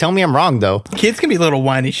Tell me I'm wrong, though. Kids can be little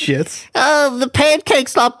whiny shits. The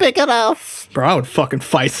pancake's not big enough. Bro, I would fucking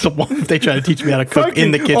fight someone if they try to teach me how to cook in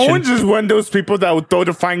the kitchen. Owen's is one of those people that would throw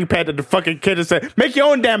the frying pan at the fucking kid and say, make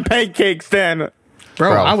your own damn pancakes then.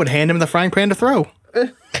 Bro, I would hand him the frying pan to throw.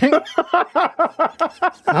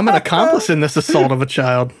 I'm an accomplice in this assault of a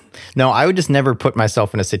child. No, I would just never put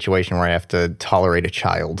myself in a situation where I have to tolerate a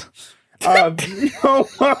child. Oh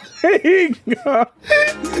my God.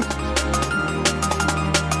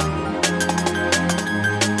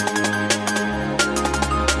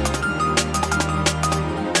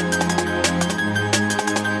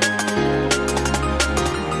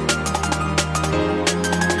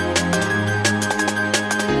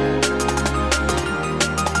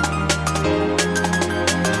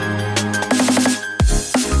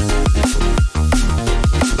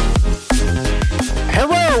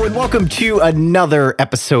 Welcome to another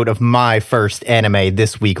episode of My First Anime,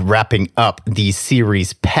 this week wrapping up the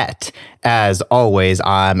series Pet. As always,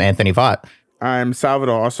 I'm Anthony Vaught. I'm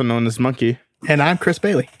Salvador, also known as Monkey. And I'm Chris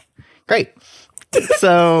Bailey. Great.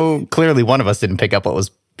 So clearly one of us didn't pick up what was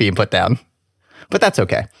being put down, but that's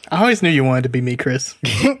okay. I always knew you wanted to be me, Chris.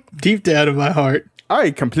 Deep down in my heart.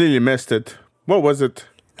 I completely missed it. What was it?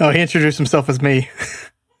 Oh, he introduced himself as me.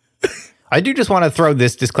 I do just want to throw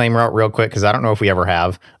this disclaimer out real quick because I don't know if we ever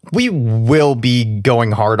have. We will be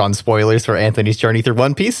going hard on spoilers for Anthony's journey through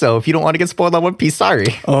One Piece, so if you don't want to get spoiled on One Piece, sorry.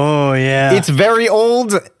 Oh, yeah. It's very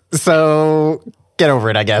old, so get over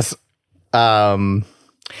it, I guess.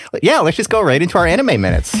 Yeah, let's just go right into our anime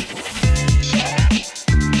minutes.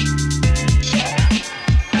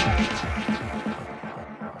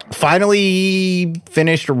 Finally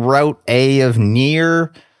finished Route A of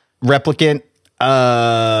Nier Replicant.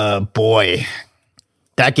 Boy,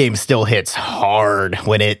 that game still hits hard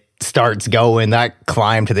when it starts going. That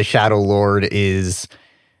climb to the Shadow Lord is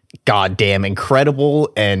goddamn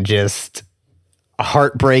incredible, and just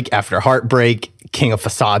heartbreak after heartbreak. King of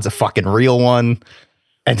Facade's a fucking real one.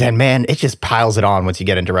 And then, man, it just piles it on once you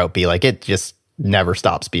get into Route B. Like, it just never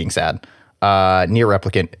stops being sad. Nier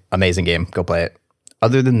Replicant, amazing game. Go play it.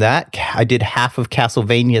 Other than that, I did half of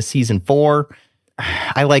Castlevania Season 4.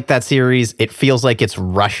 I like that series. It feels like it's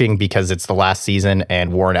rushing because it's the last season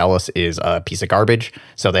and Warren Ellis is a piece of garbage.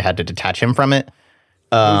 So they had to detach him from it.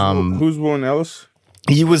 Who's Warren Ellis?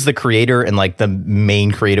 He was the creator and like the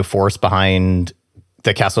main creative force behind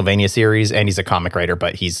the Castlevania series. And he's a comic writer,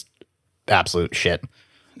 but he's absolute shit.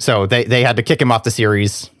 So they had to kick him off the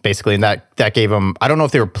series basically. And that gave him, I don't know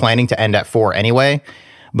if they were planning to end at 4 anyway,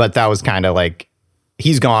 but that was kind of like,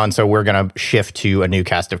 he's gone. So we're going to shift to a new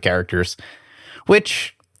cast of characters,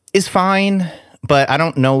 which is fine, but I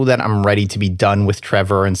don't know that I'm ready to be done with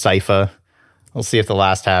Trevor and Sypha. We'll see if the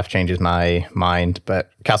last half changes my mind, but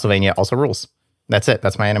Castlevania also rules. That's it.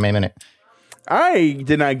 That's my anime minute. I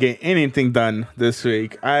did not get anything done this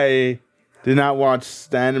week. I did not watch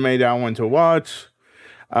the anime that I wanted to watch.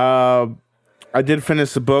 I did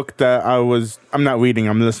finish the book that I'm not reading,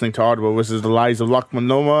 I'm listening to Audible, which is The Lies of Lachlan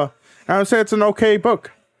Noma. And I would say it's an okay book.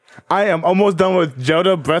 I am almost done with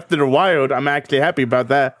Zelda Breath of the Wild. I'm actually happy about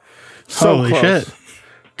that. So holy close. Shit.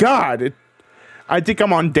 God, I think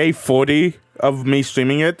I'm on day 40 of me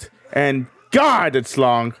streaming it. And God, it's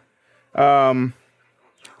long. I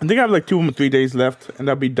think I have like 2 or 3 days left and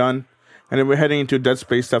I'll be done. And then we're heading into Dead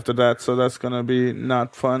Space after that. So that's going to be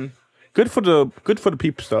not fun. Good for the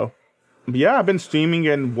peeps though. But yeah, I've been streaming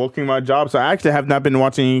and working my job. So I actually have not been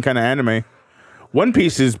watching any kind of anime. One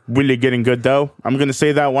Piece is really getting good, though. I'm going to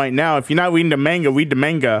say that right now. If you're not reading the manga, read the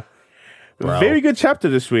manga. Bro. Very good chapter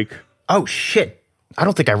this week. Oh, shit. I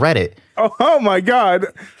don't think I read it. Oh my God.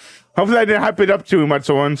 Hopefully I didn't hype it up too much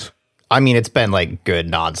once. I mean, it's been, like,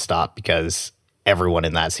 good nonstop because everyone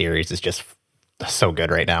in that series is just so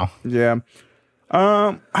good right now. Yeah.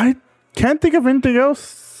 I can't think of anything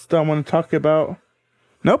else that I want to talk about.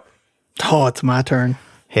 Nope. Oh, it's my turn.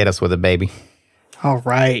 Hit us with it, baby. All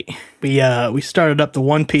right. We started up the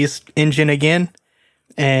One Piece engine again,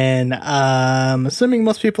 and I'm assuming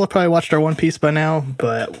most people have probably watched our One Piece by now,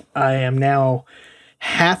 but I am now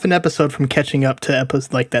half an episode from catching up to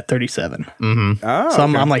episode like that 37. Mm-hmm. Oh, so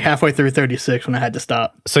I'm like halfway through 36 when I had to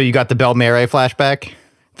stop. So you got the Belmere flashback?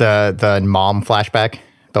 The mom flashback?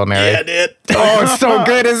 Belmere? Yeah, I did. Oh, it's so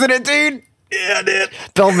good, isn't it, dude? Yeah, I did.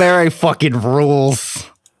 Belmere fucking rules.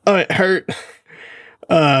 Oh, it hurt.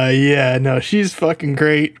 Yeah, no, she's fucking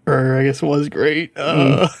great, or I guess was great.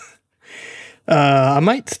 I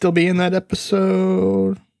might still be in that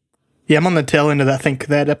episode. Yeah, I'm on the tail end of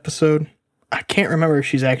that episode. I can't remember if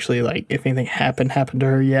she's actually, like, if anything happened to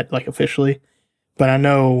her yet, like, officially. But I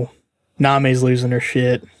know Name's losing her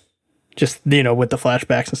shit. Just, you know, with the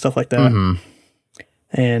flashbacks and stuff like that. Mm-hmm.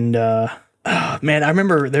 And man, I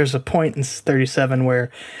remember there's a point in 37 where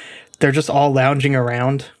they're just all lounging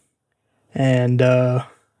around, and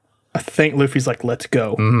I think Luffy's like, "Let's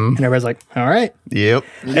go," and everybody's like, "All right." Yep.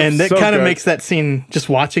 And that So kind of good. makes that scene, just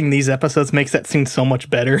watching these episodes makes that scene so much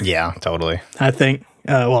better. Yeah, totally. I think.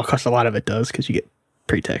 Well, of course, a lot of it does because you get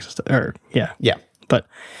pretext and stuff. Or yeah, Yeah. but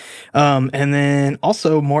and then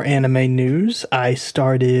also more anime news. I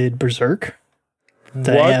started Berserk.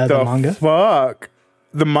 What the manga? fuck?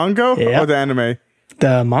 The manga Yeah. or the anime?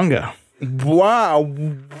 The manga. Wow.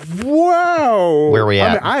 Wow. Where are we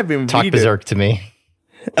at? I've been Talk reading. Berserk to me.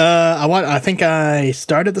 I think I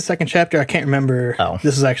started the second chapter. I can't remember. Oh.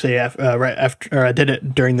 This is actually right after, or I did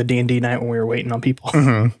it during the D&D night when we were waiting on people.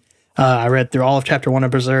 I read through all of chapter 1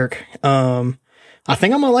 of Berserk. I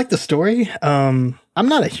think I'm gonna like the story. I'm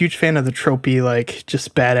not a huge fan of the tropey, like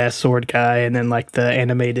just badass sword guy and then like the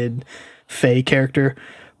animated Fae character,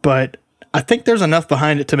 but I think there's enough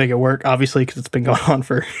behind it to make it work, obviously, because it's been going on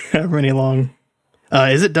for however many long.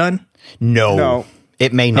 Is it done? No.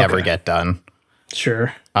 It may never Okay. get done.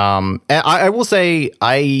 Sure. And I will say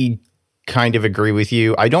I kind of agree with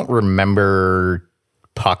you. I don't remember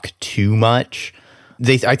Puck too much.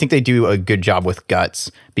 I think they do a good job with Guts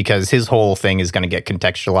because his whole thing is going to get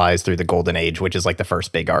contextualized through the Golden Age, which is like the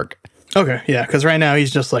first big arc. Okay, yeah, because right now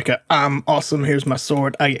he's just like, I'm awesome, here's my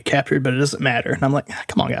sword, I get captured, but it doesn't matter. And I'm like,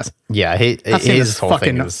 come on, guys. Yeah, I've seen his this whole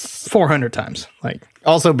fucking thing is 400 times. Like,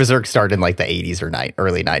 also Berserk started in like the 80s or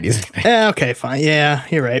early 90s. okay, fine. Yeah,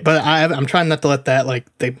 you're right. But I'm trying not to let that, like,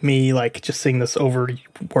 me, like, just seeing this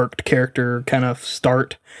overworked character kind of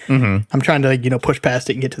start. I'm trying to, push past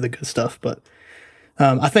it and get to the good stuff, but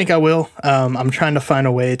I think I will. I'm trying to find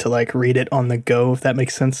a way to, like, read it on the go, if that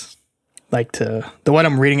makes sense. Like, the way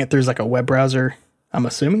I'm reading it through is like a web browser. I'm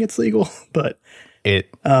assuming it's legal, but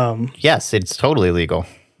Yes, it's totally legal.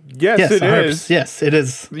 Yes, yes, it 100%. is. Yes, it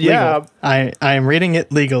is. Legal. Yeah. I am reading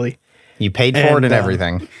it legally. You paid for it And, and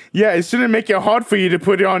everything. Yeah, it shouldn't make it hard for you to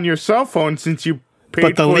put it on your cell phone since you paid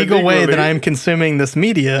But the for legal it way that legally. I'm consuming this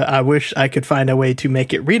media, I wish I could find a way to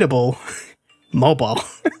make it readable mobile.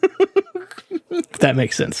 If that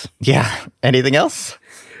makes sense. Yeah. Anything else?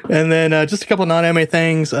 And then just a couple non-anime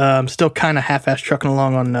things. I'm still kind of half-ass trucking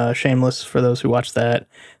along on Shameless for those who watch that.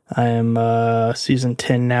 I am season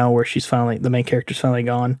 10 now where the main character's finally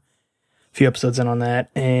gone. A few episodes in on that.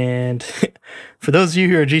 And for those of you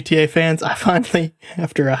who are GTA fans, I finally,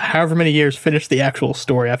 after however many years, finished the actual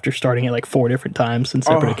story after starting it like 4 different times on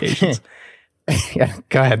separate occasions. Yeah.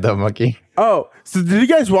 Go ahead though, Monkey. Oh, so did you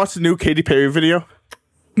guys watch the new Katy Perry video?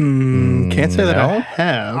 Can't say that I No.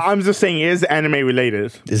 have. I'm just saying it is anime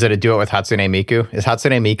related. Is it a duet with Hatsune Miku? Is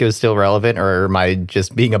Hatsune Miku still relevant or am I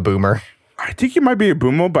just being a boomer? I think you might be a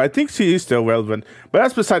boomer, but I think she is still relevant. But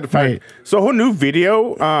that's beside the fact. Right. So her new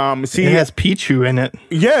video, It has Pichu in it.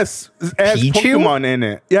 yes, it has Pichu? Pokemon in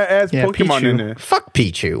it. Yeah, it has Yeah, Pokemon Pichu. in it. Fuck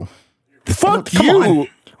Pichu. Fuck Come you. on.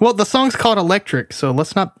 Well, the song's called Electric, so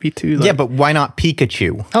let's not be too. Like, Yeah, but why not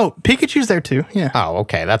Pikachu? oh, Pikachu's there too. Yeah, Oh,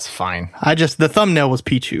 okay, that's fine. the thumbnail was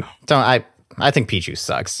Pichu. I think Pichu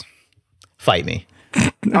sucks. Fight me.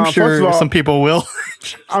 I'm first sure of all- some people will.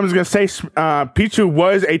 I'm just gonna say, Pichu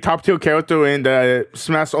was a top tier character in the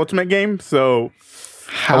Smash Ultimate game. So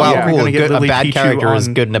How Wow, are we ever cool. gonna get A Lily bad Pichu character is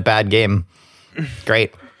on? good in a bad game.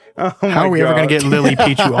 Great. How are we ever gonna get Lily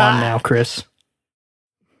Pichu on now, Chris?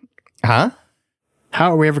 Huh?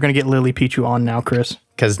 How are we ever gonna get Lily Pichu on now, Chris?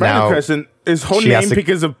 Because Random now, question: is her she has name to-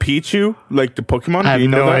 because of Pichu, like the Pokemon? I have Do you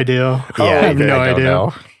know no that? idea. yeah, I have no I don't idea.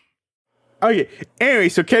 know. Okay. Anyway,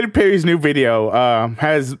 so Katy Perry's new video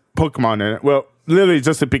has Pokemon in it. Well, literally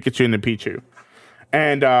just a Pikachu and a Pichu.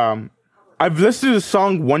 And I've listened to the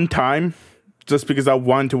song one time just because I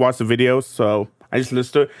wanted to watch the video. So I just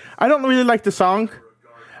listened to it. I don't really like the song.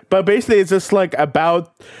 But basically, it's just like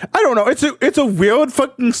about, I don't know. It's a weird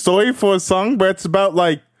fucking story for a song, but it's about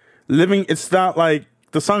like living. It's not like,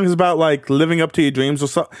 the song is about like living up to your dreams or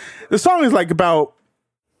something. The song is like about,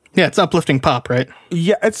 Yeah, it's uplifting pop, right?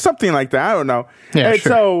 yeah, it's something like that. I don't know. Yeah, and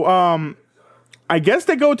sure. so I guess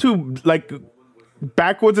they go to like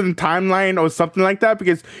backwards in the timeline or something like that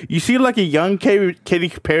because you see like a young Katy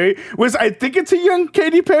Perry, which I think it's a young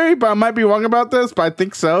Katy Perry, but I might be wrong about this, but I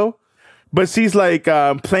think so. But she's like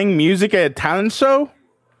playing music at a talent show,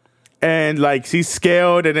 and like she's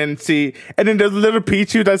scared, and then there's little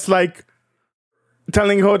Pichu that's like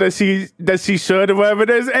telling her that she should or whatever it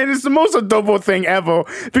is, and it's the most adorable thing ever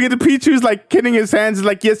because the Pichu's like kidding his hands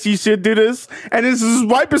like, yes, you should do this, and this is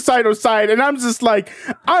right beside her side, and I'm just like,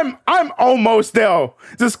 I'm almost there,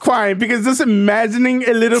 just crying because just imagining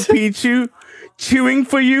a little Pichu cheering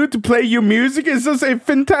for you to play your music. It's just a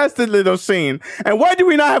fantastic little scene. And why do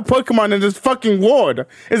we not have Pokemon in this fucking world?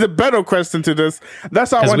 Is a better question to this.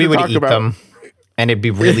 That's all I Because wanted we to would talk eat about. them, and it'd be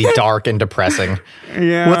really dark and depressing.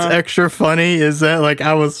 Yeah. What's extra funny is that like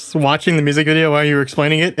I was watching the music video while you were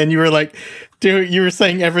explaining it, and you were like, dude, you were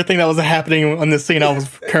saying everything that was happening on the scene I was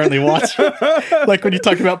currently watching. Like when you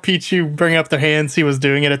talked about Pichu bringing up their hands, he was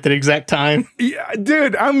doing it at the exact time. Yeah,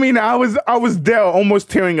 dude, I mean, I was there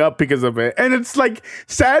almost tearing up because of it. And it's like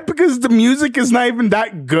sad because the music is not even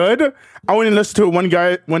that good. I only listen to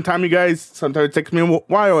it one time, you guys. Sometimes it takes me a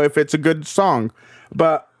while if it's a good song.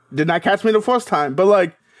 But did not catch me the first time. But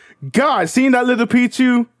like, God, seeing that little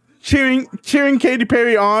Pichu cheering Katy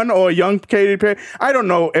Perry on, or young Katy Perry. I don't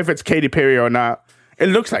know if it's Katy Perry or not. It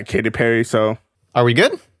looks like Katy Perry, so Are we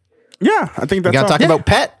good? yeah, I think that's We gotta all. talk about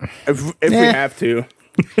Pet. If we have to.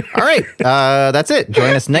 All right, that's it.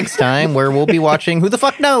 Join us next time where we'll be watching Who the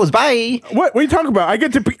Fuck Knows. Bye. What are you talking about? I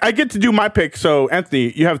get to do my pick. So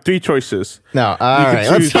Anthony, you have 3 choices. No, all right.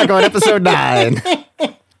 Let's talk about episode 9.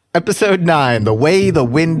 Episode 9, The Way the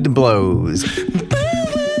Wind Blows.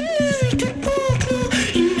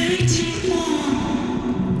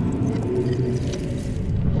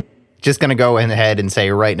 Just gonna go ahead and say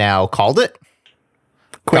right now, called it.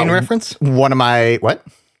 Queen Got reference? One of my what?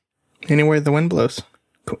 Anywhere the wind blows.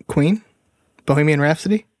 Queen? Bohemian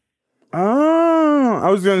Rhapsody? Oh, I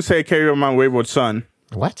was gonna say Carry On My Wayward Son.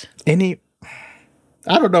 What? I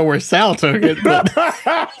don't know where Sal took it, but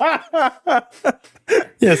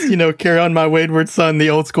yes, Carry On My Wayward Son, the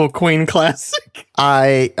old school Queen classic.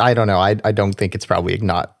 I don't know. I don't think it's probably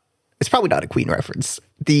not. It's probably not a Queen reference.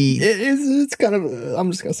 It's kind of, I'm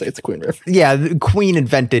just going to say it's a Queen reference. Yeah, the Queen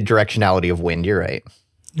invented directionality of wind. You're right.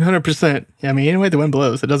 100%. I mean, anyway the wind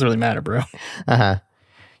blows, it doesn't really matter, bro.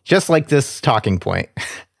 Just like this talking point.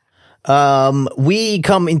 We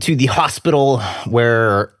come into the hospital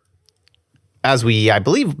where, as I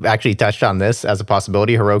believe, actually touched on this as a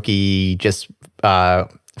possibility, Hiroki just fell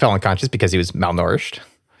unconscious because he was malnourished,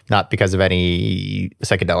 not because of any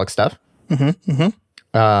psychedelic stuff.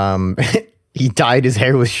 He dyed his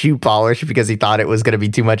hair with shoe polish because he thought it was going to be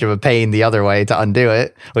too much of a pain the other way to undo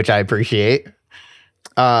it, which I appreciate.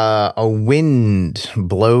 A wind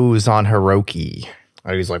blows on Hiroki.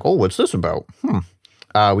 And he's like, oh, what's this about?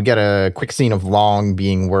 We get a quick scene of Long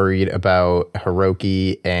being worried about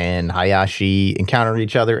Hiroki and Hayashi encountering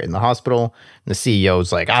each other in the hospital. And the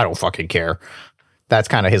CEO's like, I don't fucking care. That's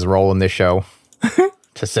kind of his role in this show.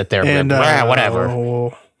 To sit there and be like, whatever.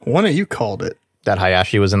 One of you called it. That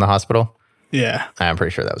Hayashi was in the hospital? Yeah. I'm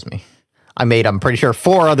pretty sure that was me. I'm pretty sure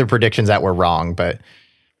 4 other predictions that were wrong, but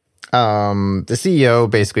the CEO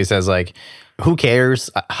basically says, like, who cares?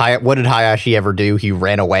 What did Hayashi ever do? He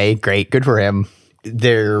ran away. Great. Good for him.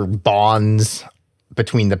 Their bonds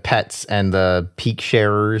between the pets and the peak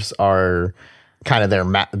sharers are kind of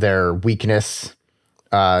their weakness.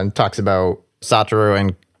 Talks about Satoru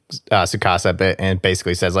and Tsukasa a bit, and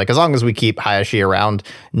basically says, like, as long as we keep Hayashi around,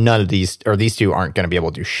 these 2 aren't going to be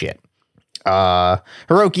able to do shit.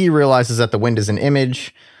 Hiroki realizes that the wind is an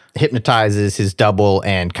image, hypnotizes his double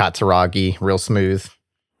and Katsuragi real smooth.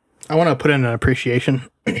 I want to put in an appreciation.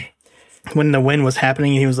 When the wind was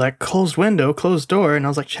happening, he was like, closed window, closed door. And I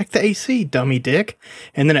was like, check the AC, dummy dick.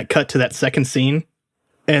 And then it cut to that second scene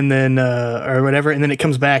and then, or whatever. And then it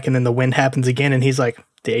comes back and then the wind happens again. And he's like,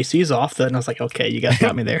 the AC is off. And I was like, okay, you guys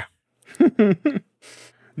got me there.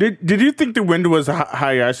 Did you think the wind was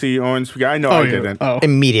Hayashi on Spaghetti? I know I didn't. Oh.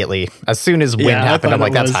 Immediately, as soon as wind happened, I'm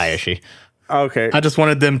like, that's Hayashi. Okay. I just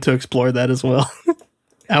wanted them to explore that as well.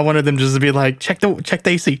 I wanted them just to be like, check the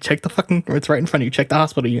AC, check the fucking, it's right in front of you, check the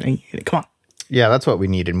hospital unit. Come on. Yeah, that's what we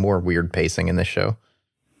needed. More weird pacing in this show.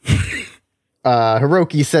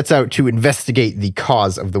 Hiroki sets out to investigate the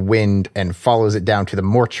cause of the wind and follows it down to the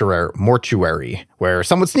mortuary where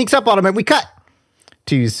someone sneaks up on him, and we cut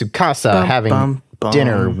to Tsukasa having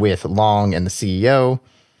dinner with Long and the CEO.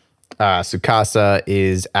 Tsukasa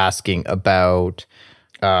is asking about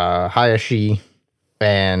Hayashi,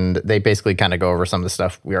 and they basically kind of go over some of the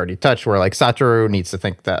stuff we already touched, where like Satoru needs to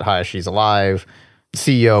think that Hayashi's alive.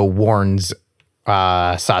 CEO warns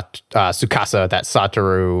Tsukasa that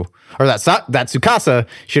Satoru, or that Tsukasa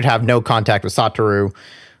should have no contact with Satoru,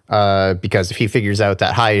 because if he figures out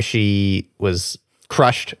that Hayashi was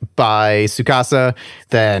crushed by Tsukasa,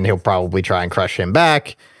 then he'll probably try and crush him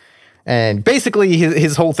back. And basically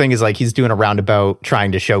his whole thing is like he's doing a roundabout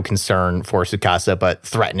trying to show concern for Tsukasa, but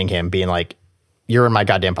threatening him, being like, you're in my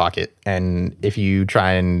goddamn pocket, and if you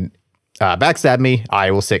try and backstab me,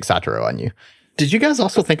 I will sick Satoru on you. Did you guys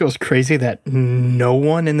also think it was crazy that no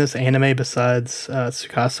one in this anime besides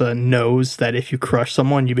Tsukasa knows that if you crush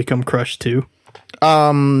someone, you become crushed too?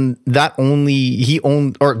 That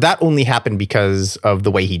only happened because of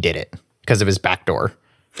the way he did it, because of his backdoor.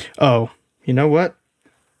 Oh, you know what?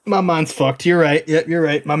 My mind's fucked. You're right. Yep, you're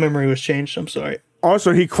right. My memory was changed. I'm sorry.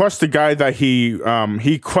 Also, he crushed the guy that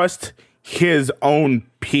he crushed his own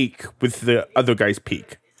peak with the other guy's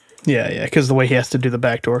peak. Yeah, because the way he has to do the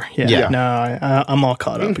backdoor. Yeah. No, I'm all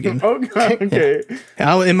caught up again. Okay.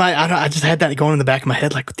 Yeah. I just had that going in the back of my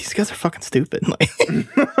head, like, these guys are fucking stupid. Like,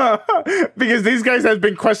 Because these guys have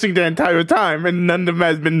been crushing the entire time, and none of them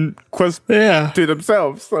has been crushed to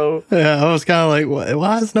themselves. So yeah, I was kind of like,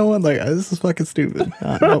 why is no one like, this is fucking stupid?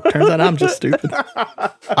 Nope, turns out I'm just stupid.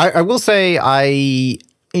 I will say I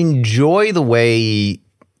enjoy the way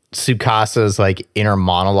Tsukasa's like inner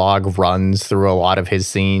monologue runs through a lot of his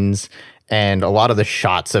scenes, and a lot of the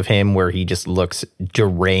shots of him where he just looks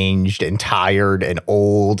deranged and tired and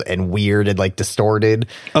old and weird and like distorted.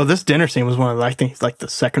 Oh, this dinner scene was one of I think like the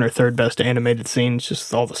second or third best animated scenes.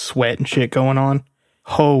 Just all the sweat and shit going on.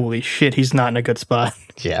 Holy shit, he's not in a good spot.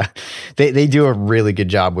 Yeah, they do a really good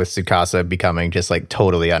job with Tsukasa becoming just like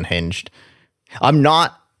totally unhinged. I'm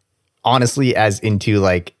not honestly as into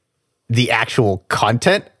like the actual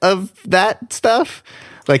content of that stuff.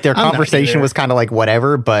 Like their conversation was kind of like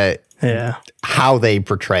whatever, but yeah, how they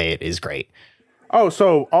portray it is great. Oh,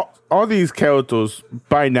 so all these characters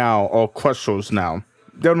by now are crushers now.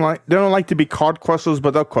 They don't like to be called crushers,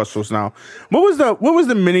 but they're crushers now. What was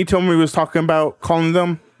the mini term we was talking about calling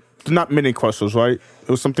them? Not mini crushers, right? It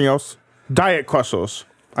was something else. Diet crushers.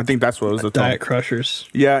 I think that's what it was. The Diet term. crushers.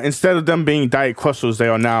 Yeah, instead of them being diet crushers, they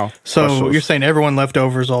are now. So crushers. you're saying everyone left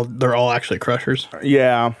over they're all actually crushers?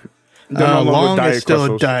 Yeah. They're no longer Long diet is still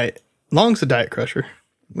crushers. a diet. Long's a diet crusher.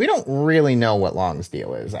 We don't really know what Long's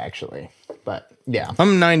deal is actually, but yeah.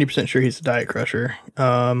 I'm 90% sure he's a diet crusher.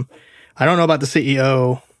 I don't know about the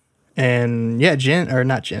CEO, and yeah, Jen or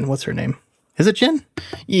not Jen. What's her name? Is it Jen?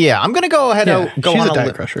 Yeah, I'm gonna go ahead and go she's on a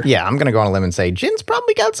diet crusher. Yeah, I'm gonna go on a limb and say Jin's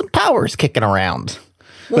probably got some powers kicking around.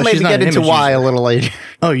 We'll But she's maybe not get an into image why user. a little later.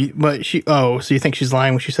 So you think she's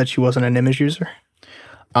lying when she said she wasn't an image user?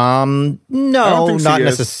 No, think she not is.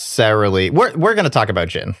 necessarily. We're gonna talk about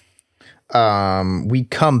Jin. We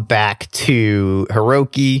come back to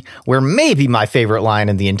Hiroki, where maybe my favorite line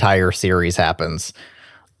in the entire series happens.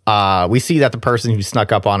 We see that the person who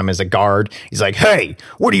snuck up on him is a guard. He's like, "Hey,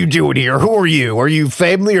 what are you doing here? Who are you? Are you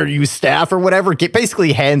family? Are you staff or whatever?"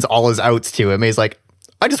 Basically hands all his outs to him. He's like,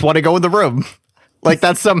 "I just want to go in the room." Like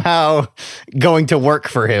that's somehow going to work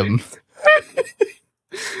for him.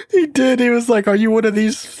 He did. He was like, "Are you one of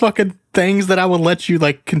these fucking things that I will let you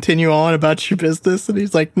like continue on about your business?" And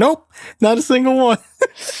he's like, "Nope, not a single one."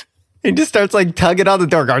 He just starts like tugging on the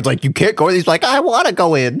door. Guard's like, "You can't go in." He's like, "I want to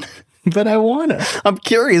go in. But I wanna. I'm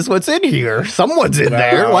curious what's in here. Someone's in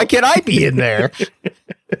there. Why can't I be in there?"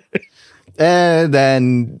 And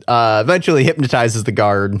then eventually hypnotizes the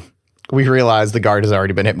guard. We realize the guard has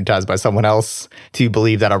already been hypnotized by someone else to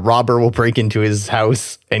believe that a robber will break into his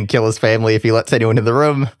house and kill his family if he lets anyone in the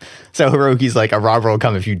room. So Hiroki's like, "A robber will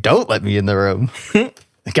come if you don't let me in the room." The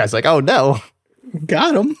guy's like, "Oh no."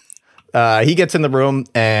 Got him. He gets in the room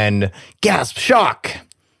and gasp, shock.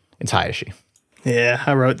 It's Hayashi.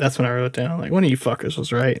 Yeah, that's when I wrote down. Like, one of you fuckers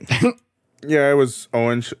was right. Yeah, it was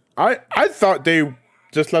orange. I thought they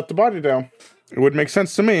just left the body down. It would make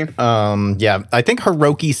sense to me. Yeah, I think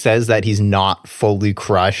Hiroki says that he's not fully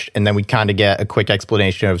crushed, and then we kind of get a quick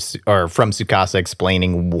explanation from Tsukasa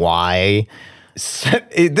explaining why.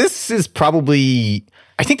 This is probably,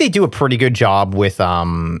 I think they do a pretty good job with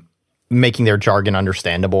making their jargon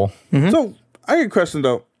understandable. So I got a question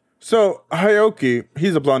though. So Hayashi,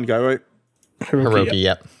 he's a blonde guy, right? Hiroki,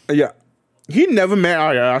 yep. Yeah. He never met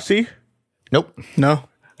Ayashi. Nope. No.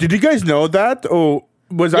 Did you guys know that? Or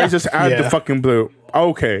was I just out of the Yeah. fucking blue?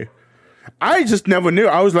 Okay. I just never knew.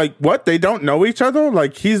 I was like, what? They don't know each other?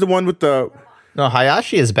 Like, he's the one with the... No,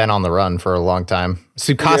 Hayashi has been on the run for a long time.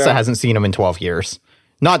 Tsukasa Yeah. hasn't seen him in 12 years.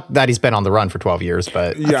 Not that he's been on the run for 12 years,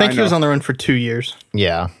 but Yeah, I think he know. was on the run for 2 years.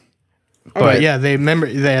 yeah. But yeah, they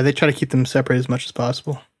try to keep them separate as much as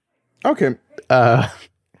possible. Okay.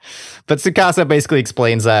 But Tsukasa basically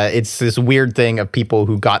explains that it's this weird thing of people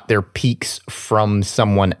who got their peaks from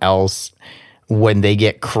someone else. When they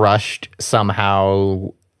get crushed,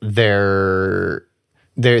 somehow their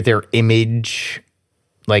image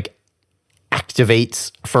like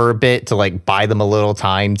activates for a bit to like buy them a little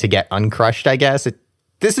time to get uncrushed, I guess.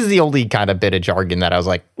 This is the only kind of bit of jargon that I was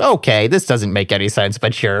like, okay, this doesn't make any sense,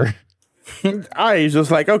 but sure. I was just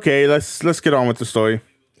like, okay, let's get on with the story.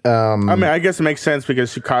 I mean, I guess it makes sense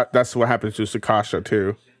because that's what happens to Tsukasa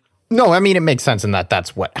too. No, I mean, it makes sense in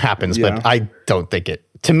that's what happens, Yeah. but I don't think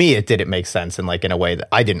to me, it didn't make sense in a way that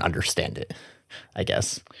I didn't understand it. I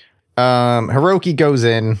guess. Hiroki goes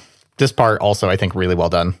in. This part also, I think, really well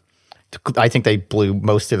done. I think they blew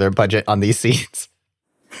most of their budget on these scenes.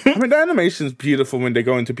 I mean, the animation's beautiful when they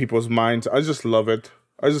go into people's minds. I just love it.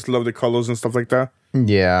 I just love the colors and stuff like that.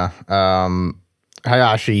 Yeah.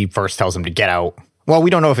 Hayashi first tells him to get out. Well, we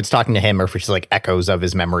don't know if it's talking to him or if it's like echoes of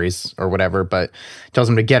his memories or whatever, but tells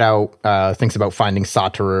him to get out, thinks about finding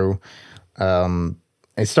Satoru.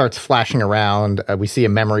 It starts flashing around. We see a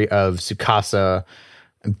memory of Tsukasa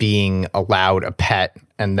being allowed a pet,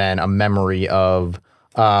 and then a memory of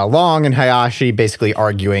Long and Hayashi basically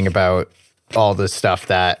arguing about all the stuff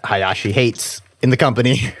that Hayashi hates in the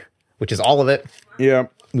company, which is all of it. Yeah.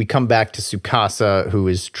 We come back to Tsukasa, who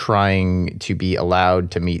is trying to be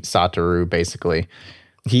allowed to meet Satoru, basically.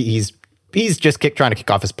 He's just trying to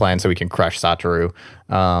kick off his plan so he can crush Satoru.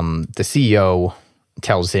 The CEO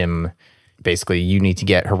tells him, basically, you need to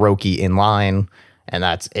get Hiroki in line, and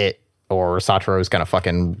that's it, or Satoru is going to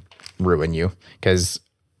fucking ruin you. Because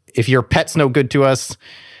if your pet's no good to us,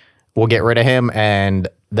 we'll get rid of him, and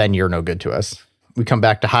then you're no good to us. We come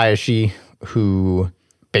back to Hayashi, who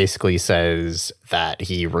basically says that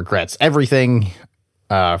he regrets everything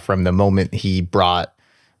from the moment he brought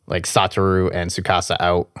like Satoru and Tsukasa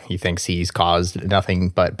out. He thinks he's caused nothing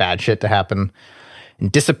but bad shit to happen,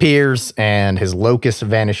 and disappears, and his locust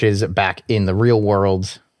vanishes back in the real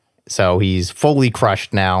world. So he's fully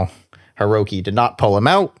crushed now. Hiroki did not pull him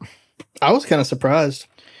out. I was kind of surprised.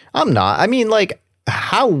 I'm not. I mean, like,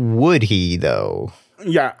 how would he, though?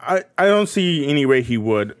 Yeah, I don't see any way he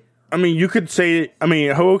would. I mean, you could say,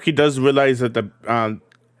 Hiroki does realize that the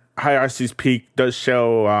Hayashi's peak does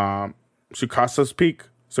show Tsukasa's peak,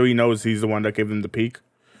 so he knows he's the one that gave him the peak,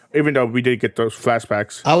 even though we did get those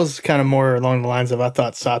flashbacks. I was kind of more along the lines of I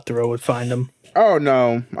thought Satoru would find him. Oh,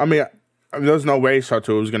 no. I mean, there's no way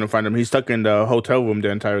Satoru was going to find him. He's stuck in the hotel room the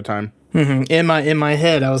entire time. Mm-hmm. In my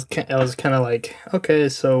head, I was kind of like, okay,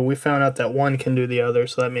 so we found out that one can do the other,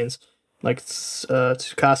 so that means like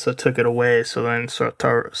Tsukasa took it away, so then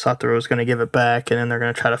Satoru is going to give it back, and then they're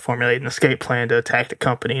going to try to formulate an escape plan to attack the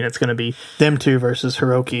company, and it's going to be them two versus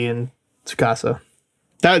Hiroki and Tsukasa.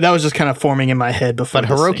 That was just kind of forming in my head before. But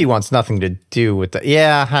Hiroki wants nothing to do with the.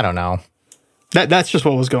 Yeah, I don't know. That's just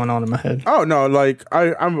what was going on in my head. Oh no, like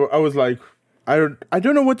I was like, I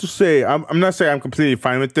don't know what to say. I'm not saying I'm completely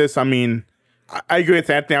fine with this. I mean, I agree with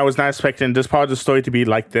Anthony. I was not expecting this part of the story to be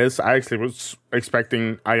like this. I actually was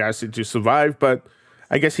expecting Hayashi to survive, but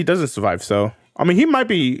I guess he doesn't survive. So I mean, he might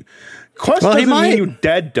be. Crush doesn't mean you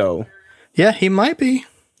dead though. Yeah, he might be.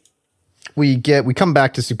 We come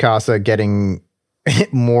back to Tsukasa getting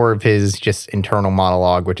more of his just internal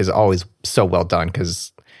monologue, which is always so well done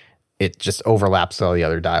because it just overlaps all the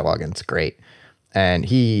other dialogue, and it's great. And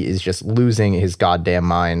he is just losing his goddamn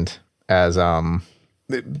mind as the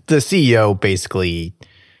CEO basically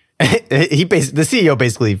the CEO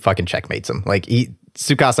basically fucking checkmates him. Like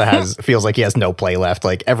Tsukasa feels like he has no play left.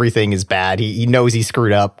 Like everything is bad. He knows he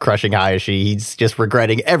screwed up crushing Hayashi. He's just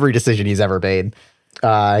regretting every decision he's ever made.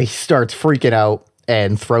 He starts freaking out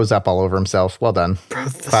and throws up all over himself. Well done. Bro,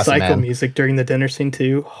 the cycle music during the dinner scene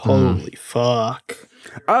too. Holy fuck.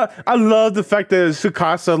 I love the fact that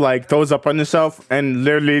Tsukasa like throws up on himself, and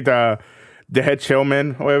literally the head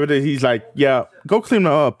showman, whatever it is, he's like, yeah, go clean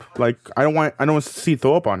him up. Like I don't want to see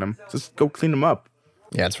throw up on him. Just go clean him up.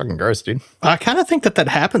 Yeah, it's fucking gross, dude. I kind of think that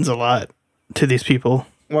happens a lot to these people.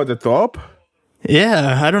 What, the throw up?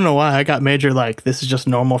 Yeah, I don't know why. I got major like this is just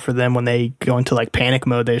normal for them when they go into like panic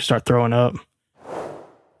mode. They start throwing up.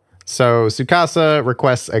 So Tsukasa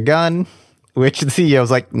requests a gun, which the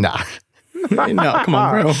CEO's like, nah. No, come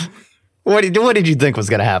on, bro. What did you think was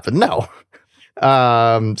gonna happen? No.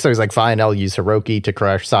 So he's like, fine, I'll use Hiroki to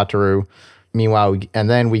crush Satoru. Meanwhile, and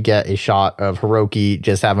then we get a shot of Hiroki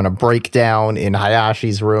just having a breakdown in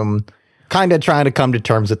Hayashi's room, kind of trying to come to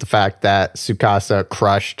terms with the fact that Tsukasa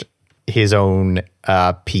crushed his own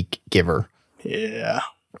peak giver. Yeah.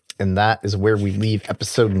 And that is where we leave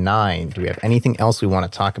episode 9. Do we have anything else we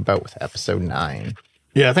want to talk about with episode 9?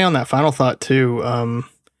 Yeah, I think on that final thought too,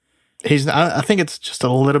 I think it's just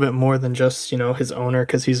a little bit more than just, his owner,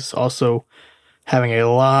 because he's also having a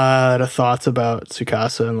lot of thoughts about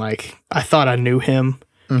Tsukasa, and like I thought I knew him.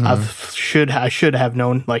 Mm-hmm. I should have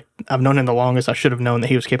known, like I've known him the longest. I should have known that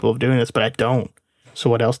he was capable of doing this, but I don't. So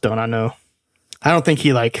what else don't I know? I don't think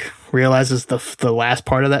he like realizes the last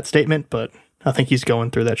part of that statement, but I think he's going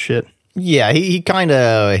through that shit. Yeah, he kind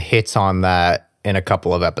of hits on that in a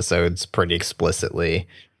couple of episodes pretty explicitly.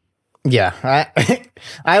 Yeah,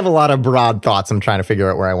 I have a lot of broad thoughts. I'm trying to figure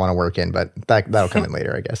out where I want to work in, but that'll come in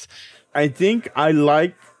later, I guess. I think I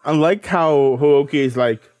like how Hiroki is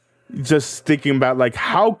like just thinking about like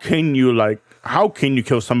how can you like how can you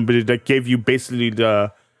kill somebody that gave you basically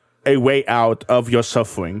a way out of your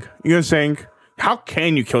suffering? You know what I'm saying? How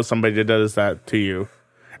can you kill somebody that does that to you?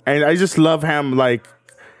 And I just love him like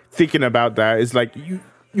thinking about that. It's like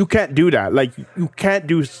you can't do that. Like you can't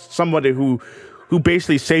do somebody who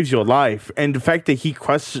basically saves your life. And the fact that he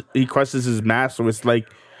crushes his master was like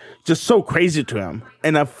just so crazy to him.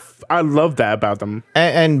 And I love that about them.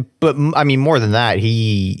 But I mean, more than that,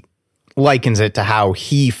 he likens it to how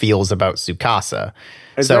he feels about Tsukasa.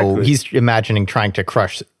 Exactly. So he's imagining trying to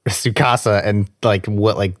crush Tsukasa, and like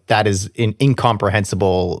what, like that is an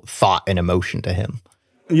incomprehensible thought and emotion to him.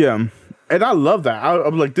 Yeah. And I love that.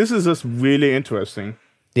 I'm like, this is just really interesting.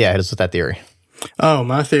 Yeah, it is with that theory. Oh,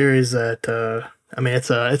 my theory is that I mean, it's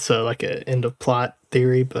a like a end of plot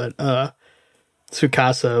theory, but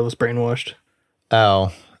Tsukasa was brainwashed.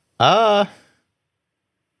 Oh, huh.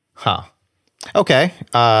 Okay.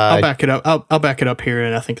 I'll back it up. I'll back it up here,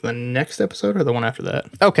 and I think the next episode or the one after that.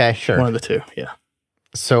 Okay, sure. One of the two. Yeah.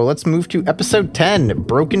 So let's move to episode 10,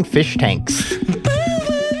 Broken Fish Tanks.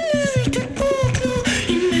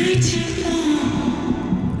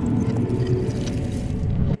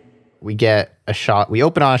 We get a shot. We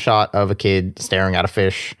open on a shot of a kid staring at a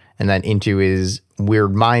fish and then into his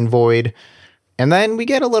weird mind void. And then we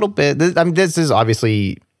get a little bit. I mean, this is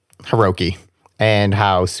obviously Hiroki and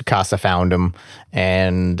how Tsukasa found him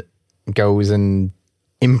and goes and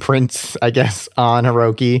imprints, I guess, on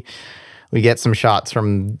Hiroki. We get some shots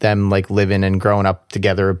from them like living and growing up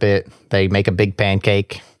together a bit. They make a big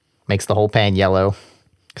pancake, makes the whole pan yellow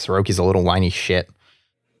because Hiroki's a little whiny shit.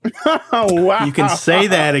 Oh, wow. You can say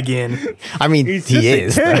that again. I mean, He's he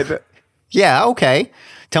just a is. kid. Yeah, okay.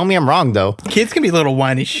 Tell me I'm wrong, though. Kids can be little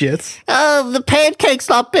whiny shits. The pancake's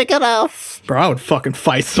not big enough. Bro, I would fucking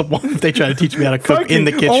fight someone if they try to teach me how to cook in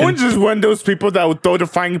the Fucking kitchen. Owen's is one of those people that would throw the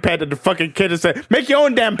frying pan at the fucking kid and say, make your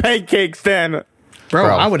own damn pancakes then. Bro,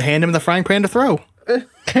 I would hand him the frying pan to throw.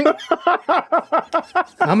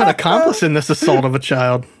 I'm an accomplice in this assault of a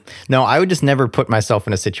child. No, I would just never put myself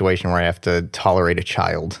in a situation where I have to tolerate a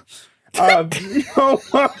child. Oh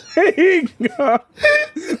my God.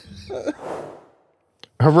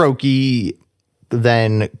 Hiroki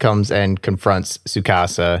then comes and confronts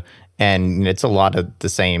Tsukasa, and it's a lot of the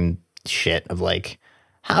same shit of like,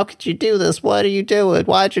 how could you do this? Why do you do it?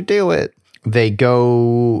 Why'd you do it? They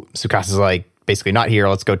go, Tsukasa's like, basically not here,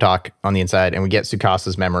 let's go talk on the inside, and we get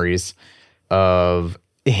Tsukasa's memories of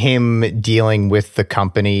him dealing with the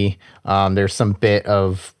company. There's some bit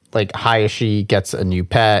of like Hayashi gets a new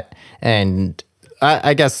pet, and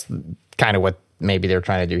I guess kind of what maybe they're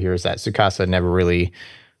trying to do here is that Tsukasa never really,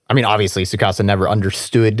 I mean, obviously Tsukasa never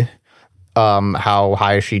understood how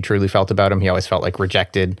Hayashi truly felt about him. He always felt like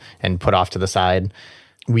rejected and put off to the side.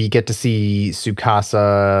 We get to see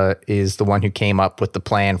Tsukasa is the one who came up with the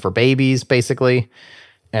plan for babies, basically,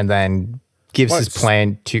 and then gives his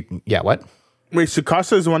plan to, yeah, what? Wait,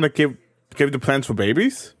 Tsukasa is the one that gave the plans for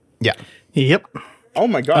babies? Yeah. Yep. Oh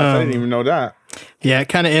my gosh, I didn't even know that. Yeah,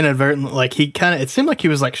 kind of inadvertent. Like it seemed like he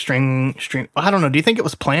was like stream. I don't know. Do you think it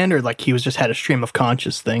was planned or like he was just had a stream of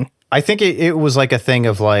conscious thing? I think it was like a thing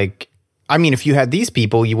of like, I mean, if you had these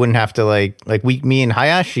people, you wouldn't have to like me and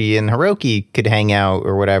Hayashi and Hiroki could hang out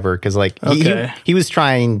or whatever. Cause like he was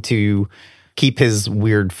trying to keep his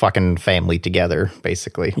weird fucking family together,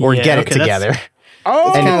 basically, or get it together.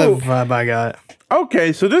 Oh, That's kind of the vibe I got.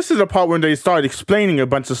 Okay, so this is the part when they started explaining a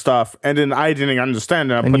bunch of stuff, and then I didn't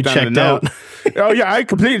understand it. I put down a note. Oh yeah, I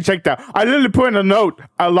completely checked out. I literally put in a note,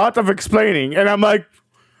 a lot of explaining, and I'm like,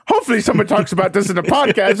 hopefully someone talks about this in the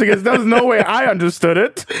podcast because there's no way I understood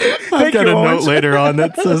it. I got a note later on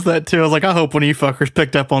that says that too. I was like, I hope one of you fuckers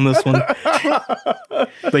picked up on this one.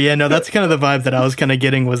 But yeah, no, that's kind of the vibe that I was kind of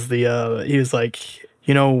getting was the, he was like,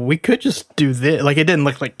 you know, we could just do this. Like, it didn't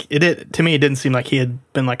look like it did to me. It didn't seem like he had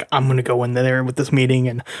been like, I'm going to go in there with this meeting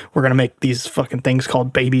and we're going to make these fucking things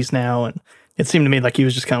called babies now. And it seemed to me like he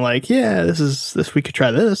was just kind of like, yeah, we could try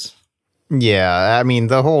this. Yeah. I mean,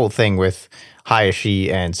 the whole thing with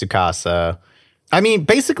Hayashi and Tsukasa, I mean,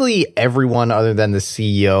 basically everyone other than the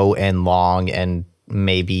CEO and Long and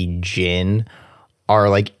maybe Jin are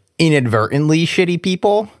like inadvertently shitty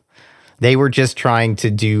people. They were just trying to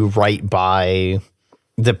do right by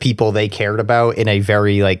the people they cared about in a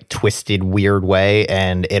very like twisted, weird way,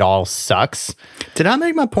 and it all sucks. Did I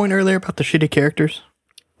make my point earlier about the shitty characters?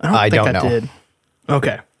 I don't know. Did.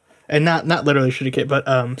 Okay. And not literally shitty kid, but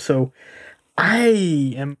so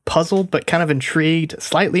I am puzzled but kind of intrigued,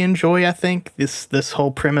 slightly enjoy, I think, this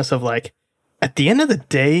whole premise of like, at the end of the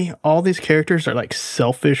day, all these characters are like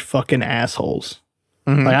selfish fucking assholes.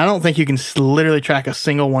 Mm-hmm. Like, I don't think you can literally track a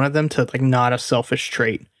single one of them to like not a selfish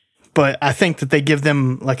trait. But I think that they give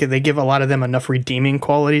a lot of them enough redeeming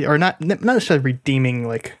quality, or not necessarily redeeming,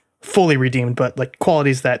 like fully redeemed, but like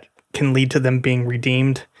qualities that can lead to them being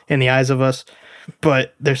redeemed in the eyes of us.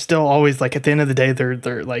 But they're still always like, at the end of the day,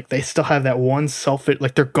 they're like, they still have that one selfish,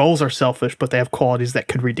 like their goals are selfish, but they have qualities that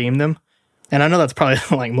could redeem them. And I know that's probably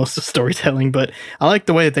like most of storytelling, but I like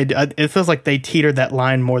the way that they do. It feels like they teetered that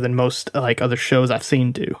line more than most like other shows I've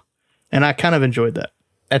seen do. And I kind of enjoyed that.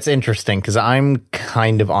 That's interesting because I'm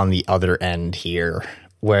kind of on the other end here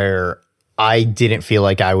where I didn't feel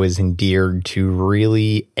like I was endeared to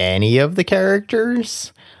really any of the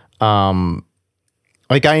characters.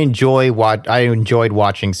 Like I enjoyed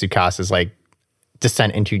watching Tsukasa's like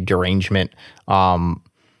descent into derangement.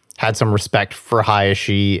 Had some respect for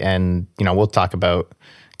Hayashi, and we'll talk about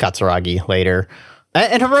Katsuragi later.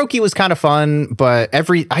 And Hiroki was kind of fun, but I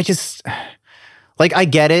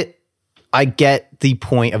get it. I get the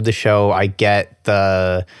point of the show. I get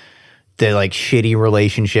the like shitty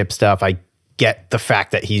relationship stuff. I get the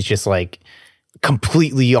fact that he's just like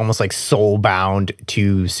completely almost like soul bound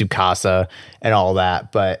to Tsukasa and all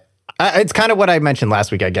that. But it's kind of what I mentioned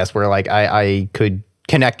last week, I guess, where like I could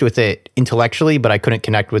connect with it intellectually, but I couldn't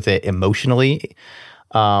connect with it emotionally.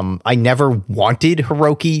 I never wanted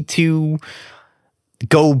Hiroki to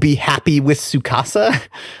go be happy with Tsukasa.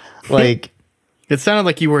 Like, it sounded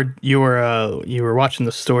like you were watching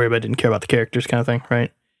the story but didn't care about the characters, kind of thing,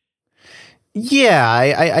 right? Yeah,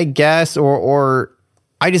 I guess, or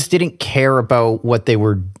I just didn't care about what they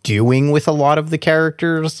were doing with a lot of the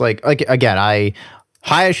characters. Like again,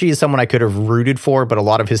 Hayashi is someone I could have rooted for, but a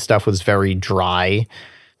lot of his stuff was very dry.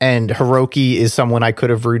 And Hiroki is someone I could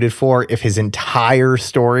have rooted for if his entire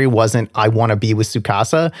story wasn't, I want to be with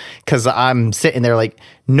Tsukasa. Because I'm sitting there like,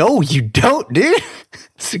 no, you don't, dude.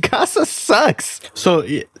 Tsukasa sucks. So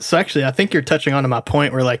actually, I think you're touching on to my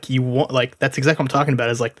point where like you want, like that's exactly what I'm talking about.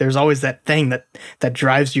 Is like there's always that thing that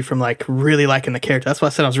drives you from like really liking the character. That's why I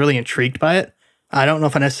said I was really intrigued by it. I don't know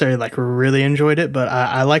if I necessarily like really enjoyed it, but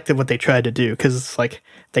I liked what they tried to do, because it's like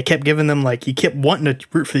they kept giving them like, you kept wanting to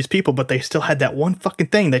root for these people, but they still had that one fucking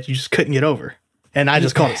thing that you just couldn't get over. And I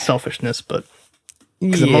just called it selfishness, but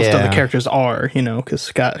because most of the characters are,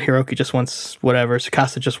 because Hiroki just wants whatever.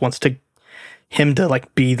 Tsukasa just wants him to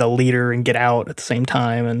like be the leader and get out at the same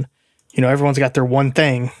time. And, everyone's got their one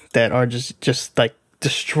thing that are just like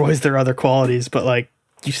destroys their other qualities, but like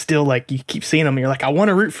you still like, you keep seeing them and you're like, I want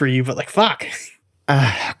to root for you, but like, fuck.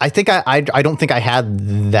 I think I don't think I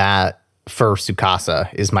had that for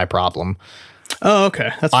Tsukasa is my problem. Oh,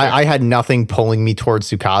 okay. That's fair. I had nothing pulling me towards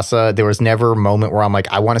Tsukasa. There was never a moment where I'm like,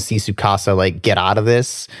 I want to see Tsukasa like get out of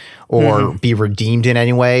this or be redeemed in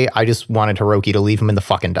any way. I just wanted Hiroki to leave him in the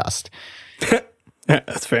fucking dust.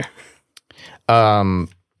 That's fair.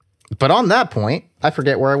 But on that point, I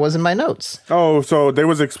forget where I was in my notes. Oh, so they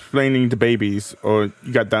was explaining the babies, or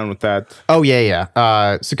you got done with that? Oh, yeah.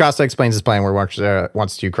 Tsukasa explains his plan where he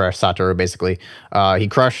wants to crush Satoru, basically. He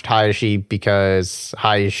crushed Hayashi because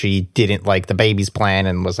Hayashi didn't like the baby's plan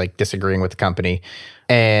and was like disagreeing with the company.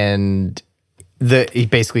 And he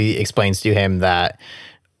basically explains to him that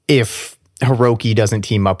if Hiroki doesn't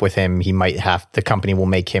team up with him, the company will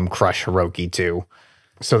make him crush Hiroki too.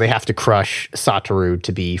 So they have to crush Satoru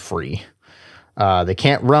to be free. They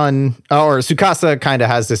can't run, or Tsukasa kind of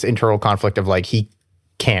has this internal conflict of like, he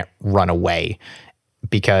can't run away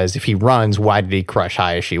because if he runs, why did he crush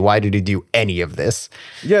Hayashi? Why did he do any of this?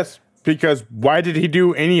 Yes, because why did he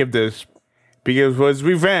do any of this? Because it was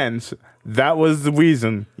revenge. That was the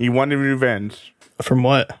reason he wanted revenge. From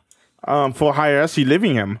what? For Hayashi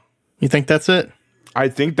leaving him. You think that's it? I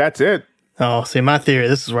think that's it. Oh, see, my theory,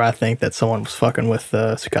 this is where I think that someone was fucking with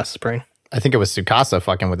Tsukasa's brain. I think it was Tsukasa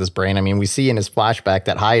fucking with his brain. I mean, we see in his flashback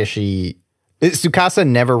that Tsukasa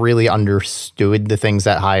never really understood the things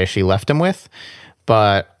that Hayashi left him with.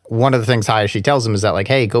 But one of the things Hayashi tells him is that like,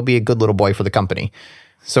 hey, go be a good little boy for the company.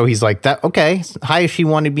 So he's like, that okay, Hayashi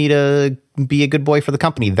wanted me to be a good boy for the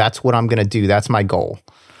company. That's what I'm going to do. That's my goal.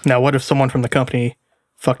 Now, what if someone from the company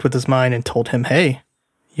fucked with his mind and told him, hey,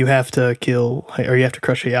 you have to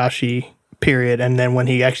crush Hayashi, period. And then when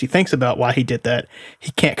he actually thinks about why he did that,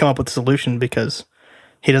 he can't come up with a solution because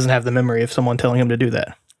he doesn't have the memory of someone telling him to do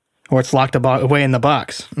that. Or it's locked away in the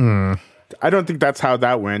box. I don't think that's how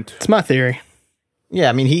that went. It's my theory. Yeah,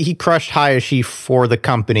 I mean, he crushed Hayashi for the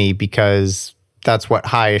company because that's what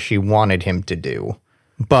Hayashi wanted him to do.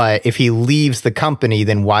 But if he leaves the company,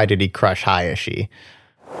 then why did he crush Hayashi?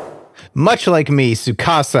 Much like me,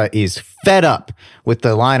 Tsukasa is fed up with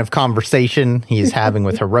the line of conversation he is having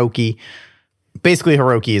with Hiroki. Basically,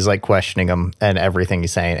 Hiroki is like questioning him and everything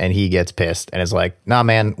he's saying, and he gets pissed and is like, nah,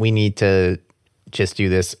 man, we need to just do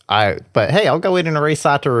this. But hey, I'll go in and erase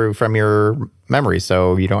Satoru from your memory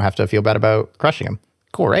so you don't have to feel bad about crushing him.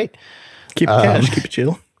 Cool, right? Keep it cash, keep it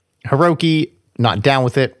chill. Hiroki, not down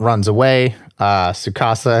with it, runs away.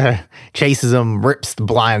 Tsukasa chases him, rips the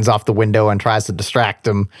blinds off the window, and tries to distract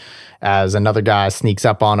him as another guy sneaks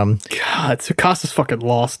up on him. God, Tsukasa's fucking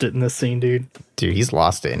lost it in this scene, dude. Dude, he's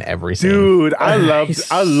lost it in every scene. Dude, I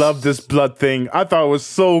love this blood thing. I thought it was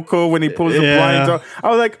so cool when he pulls the blinds off. I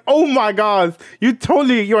was like, oh my god,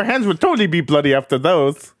 your hands would totally be bloody after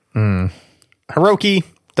those. Hiroki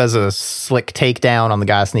does a slick takedown on the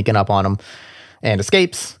guy sneaking up on him and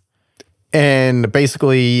escapes. And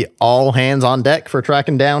basically all hands on deck for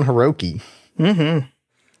tracking down Hiroki. Mm-hmm.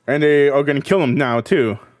 And they are going to kill him now,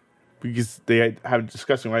 too. Because they have a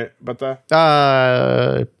discussion, right, about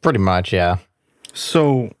that? Pretty much, yeah.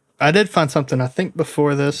 So I did find something, I think,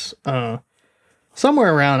 before this.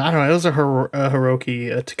 Somewhere around, I don't know, it was a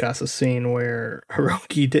Hiroki Tsukasa scene where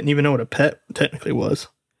Hiroki didn't even know what a pet technically was.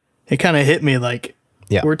 It kind of hit me like,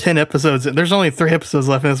 we're 10 episodes. There's only 3 episodes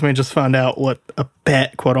left, and this man just found out what a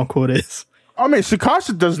pet, quote unquote, is. I mean,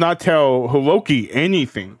 Tsukasa does not tell Hiroki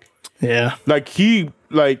anything. Yeah. Tsukasa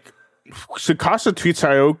treats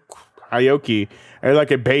Hiroki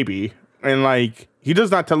like a baby, and he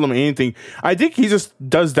does not tell him anything. I think he just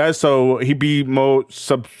does that so he be more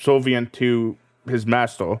subservient to his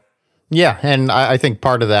master. Yeah, and I think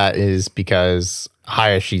part of that is because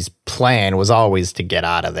Hayashi's plan was always to get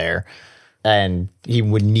out of there, and he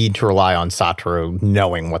would need to rely on Satoru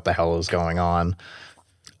knowing what the hell is going on,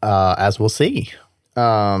 as we'll see.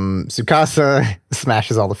 Tsukasa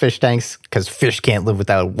smashes all the fish tanks because fish can't live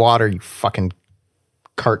without water, you fucking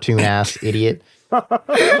cartoon-ass idiot.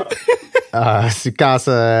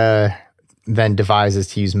 Tsukasa then devises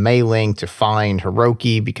to use Mei-Ling to find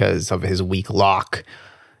Hiroki because of his weak lock.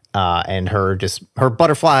 And her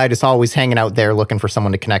butterfly just always hanging out there looking for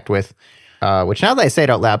someone to connect with, which now that I say it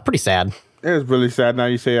out loud, pretty sad. It is really sad now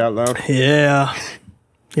you say it out loud. Yeah.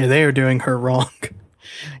 Yeah, they are doing her wrong.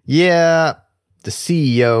 Yeah. The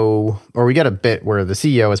CEO, or we get a bit where the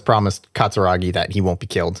CEO has promised Katsuragi that he won't be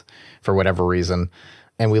killed for whatever reason.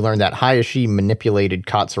 And we learn that Hayashi manipulated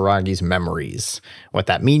Katsuragi's memories. What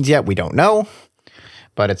that means yet, we don't know,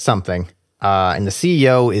 but it's something. And the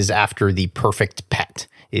CEO is after the perfect pet,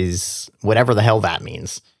 is whatever the hell that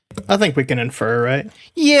means. I think we can infer, right?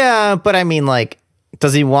 Yeah, but I mean,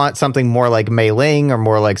 does he want something more like Mei-Ling or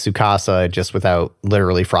more like Tsukasa, just without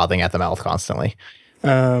literally frothing at the mouth constantly?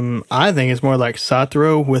 I think it's more like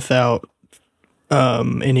Satoru without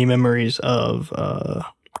any memories of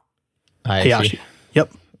Hayashi.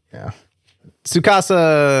 Yep. Yeah.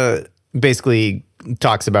 Tsukasa basically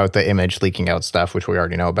talks about the image leaking out stuff, which we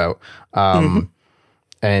already know about.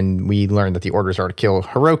 And we learned that the orders are to kill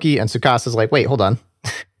Hiroki, and Tsukasa's like, wait, hold on.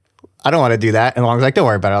 I don't want to do that. And Long's like, don't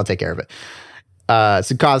worry about it. I'll take care of it.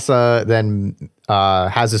 Tsukasa then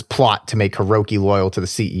has this plot to make Hiroki loyal to the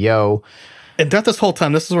CEO. And throughout this whole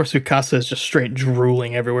time, this is where Tsukasa is just straight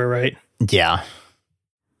drooling everywhere, right? Yeah.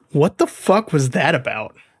 What the fuck was that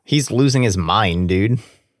about? He's losing his mind, dude.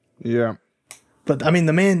 Yeah. But, I mean,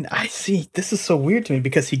 the man, I see, this is so weird to me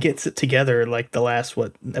because he gets it together the last,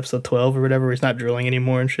 episode 12 or whatever, where he's not drooling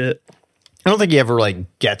anymore and shit. I don't think he ever,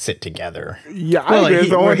 gets it together. Yeah, well,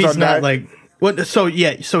 he's not, so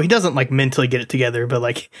he doesn't, mentally get it together,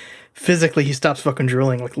 but, physically he stops fucking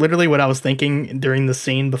drooling. Literally what I was thinking during the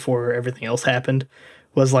scene before everything else happened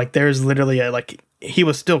was, there's literally he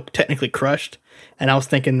was still technically crushed, and I was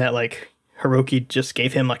thinking that, Hiroki just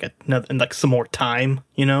gave him, another, some more time,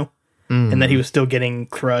 you know? And that he was still getting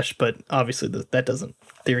crushed, but obviously that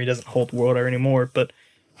theory doesn't hold water anymore. But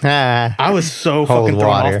I was so fucking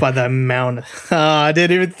thrown off by the amount. I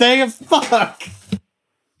didn't even think of fuck.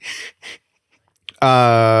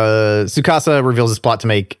 Tsukasa reveals his plot to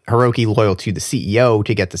make Hiroki loyal to the CEO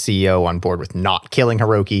to get the CEO on board with not killing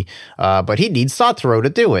Hiroki. But he needs Satoru to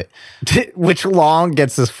do it, which Long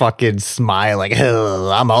gets this fucking smile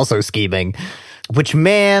I'm also scheming. Which,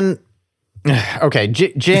 man. Okay,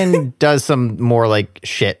 Jin does some more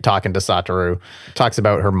shit talking to Satoru. Talks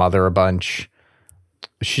about her mother a bunch.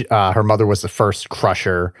 Her mother was the first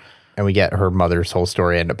crusher, and we get her mother's whole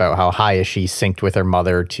story and about how Hayashi synced with her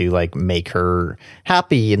mother to make her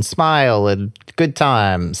happy and smile and good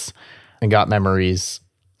times and got memories.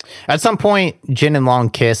 At some point, Jin and Long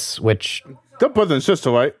kiss, which they're brother and sister,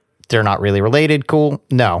 right? They're not really related. Cool.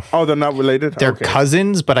 No. Oh, they're not related? They're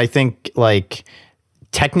cousins, but I think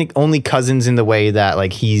only cousins in the way that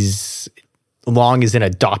Long is an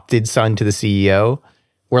adopted son to the CEO,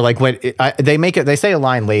 where they say a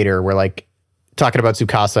line later where talking about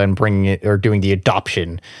Tsukasa and bringing it or doing the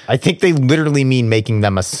adoption. I think they literally mean making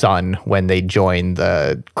them a son when they join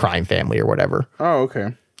the crime family or whatever. Oh,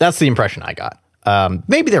 okay. That's the impression I got.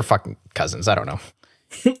 Maybe they're fucking cousins. I don't know.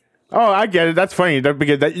 Oh, I get it. That's funny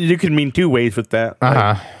because you can mean two ways with that.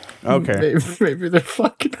 Okay. Maybe they're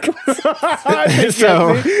fucking. So I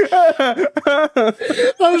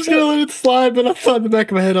was gonna let it slide, but I thought in the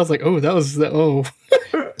back of my head, I was like, "Oh, that was the oh."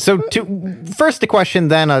 So first a question,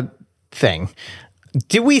 then a thing.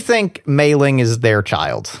 Do we think Mei Ling is their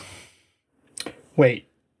child? Wait,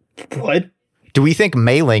 what? Do we think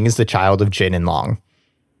Mei Ling is the child of Jin and Long?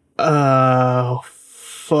 Oh,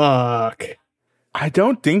 fuck. I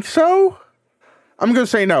don't think so. I'm gonna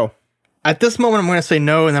say no. At this moment, I'm going to say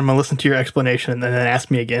no, and then I'm going to listen to your explanation, and then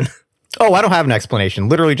ask me again. Oh, I don't have an explanation.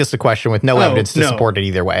 Literally just a question with no evidence to support it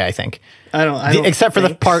either way, I think. I don't except for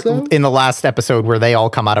the part so. in the last episode where they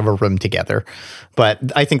all come out of a room together.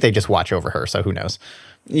 But I think they just watch over her, so who knows?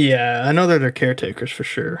 Yeah, I know they're their caretakers for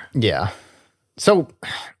sure. Yeah. So,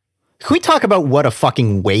 can we talk about what a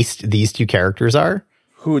fucking waste these two characters are?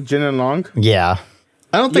 Who, Jin and Long? Yeah.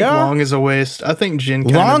 I don't think Long is a waste. I think Jin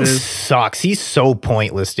kind Long of is. sucks. He's so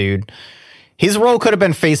pointless, dude. His role could have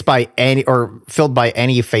been faced by any or filled by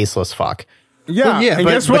any faceless fuck. Yeah, Well, yeah, and but-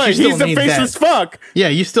 guess but what? you still He's the need faceless that. fuck. Yeah,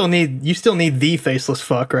 you still need the faceless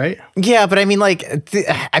fuck, right? Yeah, but I mean, like,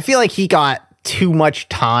 I feel like he got too much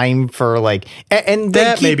time for like, and they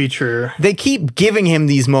That may be true. They keep giving him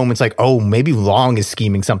these moments like, oh, maybe Long is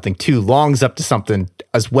scheming something too. Long's up to something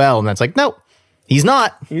as well, and that's like, no, he's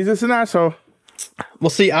not. He's just an asshole. Well,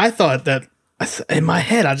 see, I thought that in my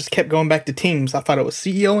head, I just kept going back to teams. I thought it was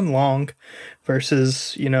CEO and Long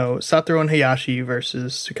versus, Satoru and Hayashi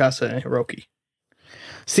versus Tsukasa and Hiroki.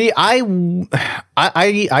 See,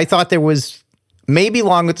 I thought there was maybe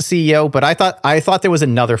Long with the CEO, but I thought there was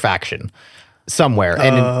another faction somewhere,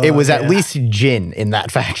 and it was at least Jin in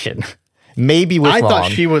that faction. Maybe with Long.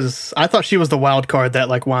 I thought she was the wild card that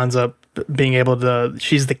like winds up being able to.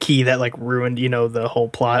 She's the key that like ruined the whole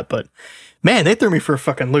plot. But man, they threw me for a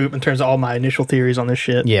fucking loop in terms of all my initial theories on this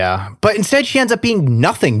shit. Yeah, but instead she ends up being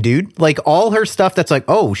nothing, dude. Like all her stuff that's like,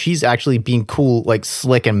 oh, she's actually being cool, like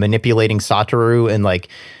slick and manipulating Satoru, and like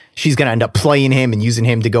she's gonna end up playing him and using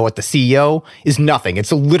him to go at the CEO is nothing.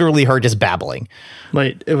 It's literally her just babbling.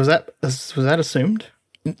 Wait, was that assumed?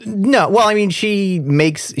 No, well, I mean, she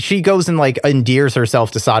goes and like endears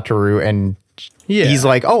herself to Satoru, and Yeah. he's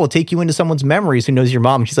like, oh, we'll take you into someone's memories who knows your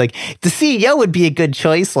mom. And she's like, the CEO would be a good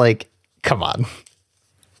choice. Like, come on.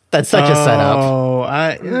 That's such a setup. Oh,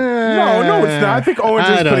 No, it's not. I think Owens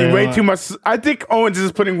is putting way too much. I think Owens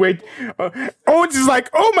is putting way. Owens is like,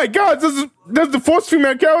 oh my god, this is the fourth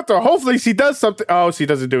female character. Hopefully she does something. Oh, she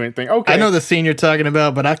doesn't do anything. Okay. I know the scene you're talking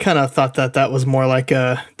about, but I kind of thought that was more like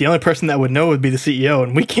the only person that would know would be the CEO,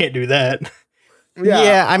 and we can't do that.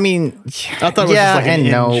 Yeah, I mean, I thought it was just like an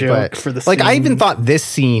in joke but for the like I scene. even thought this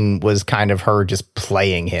scene was kind of her just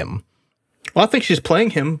playing him. Well, I think she's playing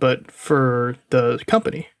him, but for the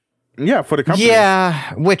company. Yeah, for the company.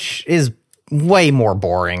 Yeah, which is way more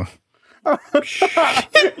boring. I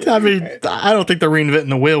mean, I don't think they're reinventing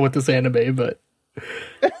the wheel with this anime, but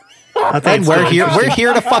I think And we're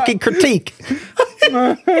here to fucking critique.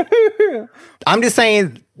 I'm just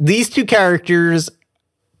saying these two characters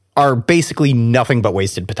are basically nothing but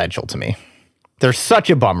wasted potential to me. They're such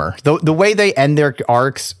a bummer. The way they end their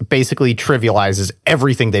arcs basically trivializes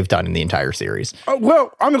everything they've done in the entire series.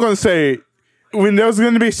 Well, I'm going to say when there's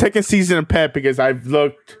going to be a second season of Pet, because I've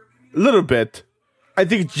looked a little bit, I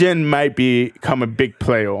think Jen might become a big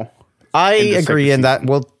player. I agree, and that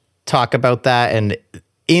we'll talk about that. And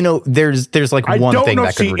there's like one thing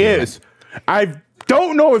that could redeem it. I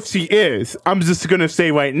don't know if she is. I'm just going to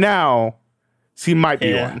say right now, she might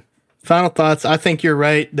be one. Final thoughts. I think you're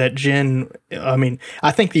right that Jin. I mean, I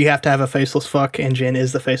think you have to have a faceless fuck, and Jin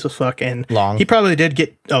is the faceless fuck. And Long. He probably did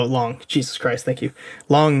get. Oh, Long. Jesus Christ. Thank you.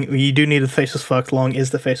 Long. You do need a faceless fuck. Long is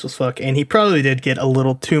the faceless fuck, and he probably did get a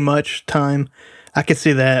little too much time. I could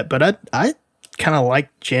see that, but I kind of like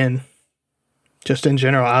Jin. Just in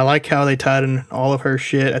general, I like how they tied in all of her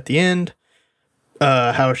shit at the end.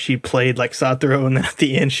 How she played like Satoru, and then at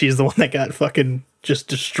the end, she's the one that got fucking just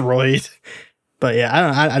destroyed. But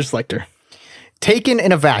yeah, I just liked her. Taken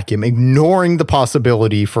in a vacuum, ignoring the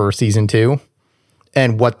possibility for season 2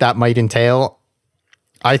 and what that might entail,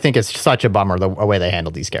 I think it's such a bummer the way they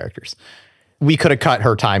handled these characters. We could have cut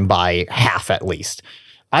her time by half at least.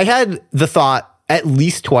 I had the thought at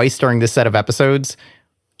least twice during this set of episodes,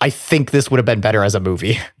 I think this would have been better as a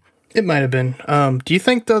movie. It might have been. Do you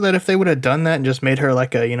think though that if they would have done that and just made her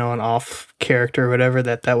like a an off character or whatever,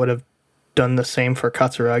 that would have done the same for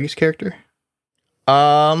Katsuragi's character?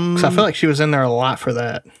 'Cause I feel like she was in there a lot for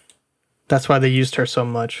that. That's why they used her so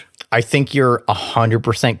much. I think you're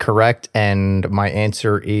 100% correct, and my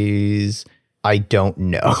answer is I don't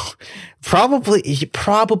know.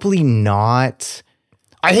 Probably not.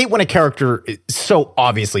 I hate when a character is so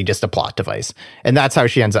obviously just a plot device, and that's how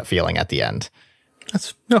she ends up feeling at the end.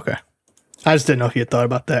 That's okay. I just didn't know if you had thought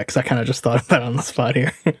about that because I kind of just thought about it on the spot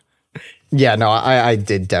here. Yeah, no, I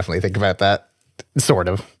did definitely think about that, sort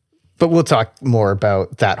of. But we'll talk more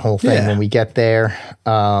about that whole thing when we get there.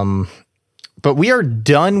 But we are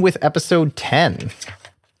done with episode 10.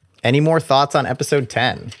 Any more thoughts on episode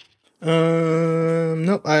 10?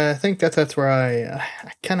 Nope. I think that's where I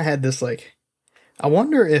kind of had this like. I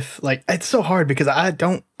wonder if like it's so hard because I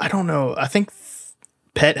don't know. I think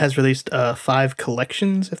Pet has released 5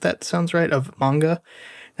 collections, if that sounds right, of manga.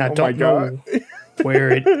 And I don't know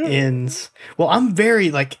where it ends. Well, I'm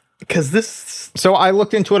very like because this. So I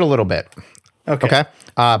looked into it a little bit. Okay.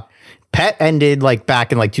 Pet ended like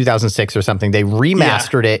back in like 2006 or something. They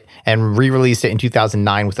remastered it and re-released it in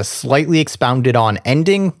 2009 with a slightly expounded on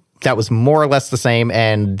ending that was more or less the same.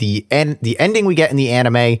 And the ending we get in the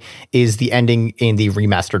anime is the ending in the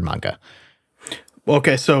remastered manga.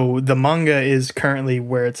 Okay, so the manga is currently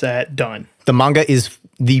where it's at, done. The manga is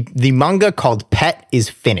the manga called Pet is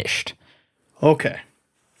finished. Okay,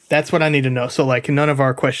 that's what I need to know. So like none of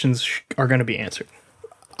our questions are going to be answered.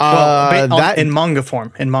 In manga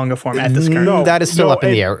form at this current. That is still up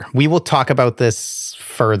in the air. We will talk about this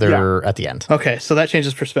further at the end. Okay, so that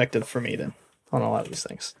changes perspective for me then on a lot of these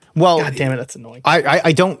things. Well, God damn it, that's annoying.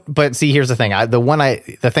 I don't. But see, here's the thing.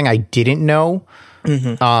 The thing I didn't know,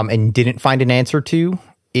 and didn't find an answer to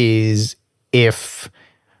is if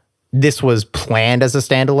this was planned as a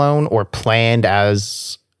standalone or planned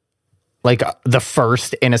as like the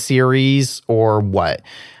first in a series or what.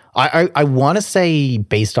 I want to say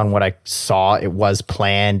based on what I saw, it was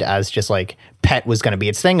planned as just like Pet was going to be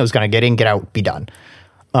its thing. It was going to get in, get out, be done.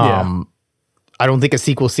 I don't think a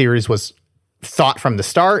sequel series was thought from the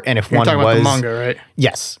start. And if You're one talking was about the manga, right?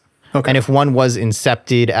 Yes. Okay. And if one was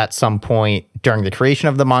incepted at some point during the creation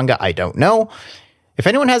of the manga, I don't know. If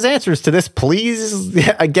anyone has answers to this, please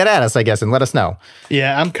get at us, I guess, and let us know.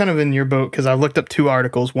 Yeah, I'm kind of in your boat because I looked up 2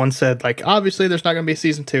 articles. One said, like, obviously there's not going to be a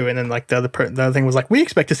season 2. And then, like, the other thing was, like, we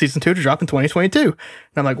expect a season 2 to drop in 2022. And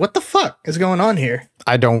I'm like, what the fuck is going on here?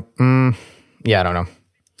 I don't know.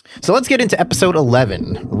 So let's get into episode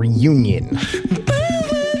 11, Reunion.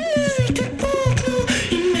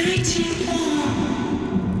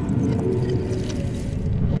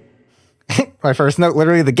 My first note,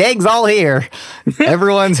 literally, the gang's all here.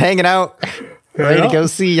 Everyone's hanging out, ready to go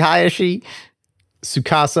see Hayashi.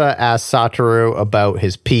 Tsukasa asks Satoru about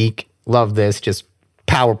his peak. Love this, just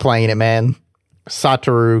power playing it, man.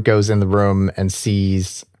 Satoru goes in the room and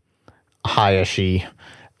sees Hayashi,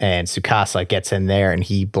 and Tsukasa gets in there and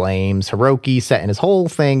he blames Hiroki, setting his whole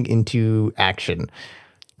thing into action.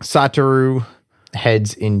 Satoru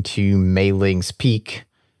heads into Mei Ling's peak.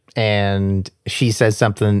 And she says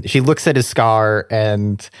something. She looks at his scar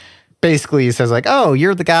and basically says like, "Oh,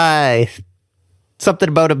 you're the guy." Something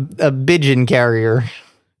about a pigeon carrier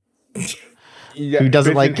who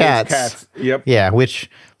doesn't like cats. Yep. Yeah, which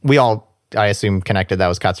we all, I assume, connected that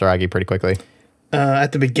was Katsuragi pretty quickly.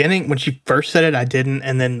 At the beginning, when she first said it, I didn't.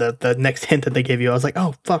 And then the next hint that they gave you, I was like,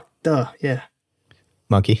 oh, fuck, duh, yeah.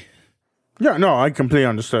 Monkey. Yeah, no, I completely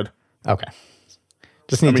understood. Okay.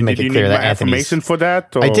 Just need to make it clear that Anthony's... affirmation for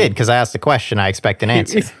that? Or? I did, because I asked a question. I expect an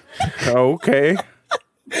answer. Okay.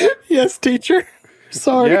 Yes, teacher.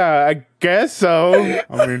 Sorry. Yeah, I guess so.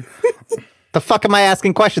 I mean... The fuck am I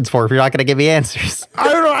asking questions for if you're not going to give me answers?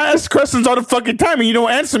 I don't know. I ask questions all the fucking time and you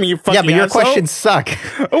don't answer me, you fucking Yeah, but your asshole. questions suck.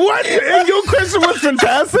 What? Your question was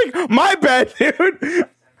fantastic? My bad, dude.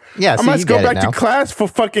 Yeah, I must go back to class for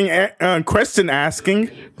fucking question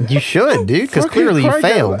asking. You should, dude, because clearly you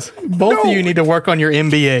failed. Both of you need to work on your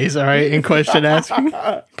MBAs, all right, in question asking.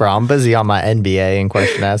 Bro, I'm busy on my NBA in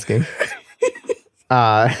question asking.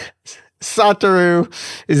 Satoru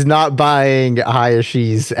is not buying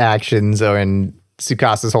Hayashi's actions or in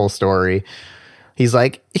Tsukasa's whole story. He's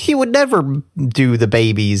like, he would never do the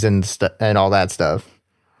babies and all that stuff.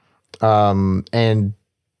 And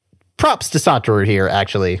props to Satoru here,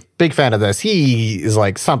 actually. Big fan of this. He is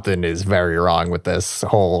like, something is very wrong with this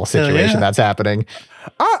whole situation that's happening.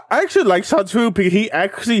 I actually like Satoru because he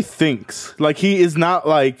actually thinks. Like, he is not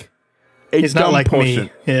like a He's dumb not like person.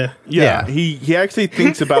 me. Yeah. He actually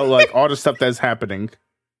thinks about like all the stuff that's happening.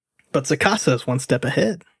 But Tsukasa is one step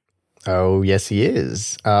ahead. Oh, yes, he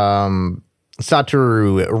is. Satoru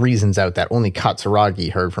reasons out that only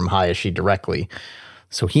Katsuragi heard from Hayashi directly.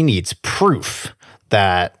 So he needs proof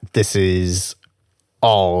that this is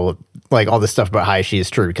all this stuff about Hayashi is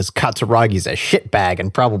true because Katsuragi's a shitbag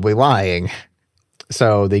and probably lying.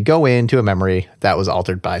 So they go into a memory that was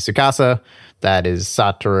altered by Tsukasa. That is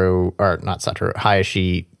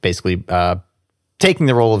Hayashi basically taking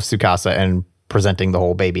the role of Tsukasa and presenting the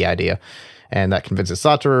whole baby idea. And that convinces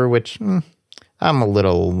Satoru, which I'm a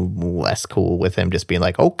little less cool with him just being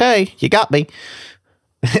like, okay, you got me.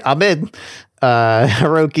 I'm in.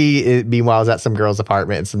 Hiroki, meanwhile, is at some girl's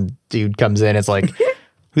apartment and some dude comes in. It's like,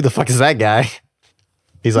 who the fuck is that guy?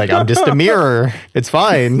 He's like, I'm just a mirror. It's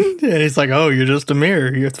fine. And he's like, oh, you're just a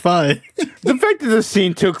mirror. It's fine. The fact that the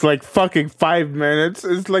scene took like fucking 5 minutes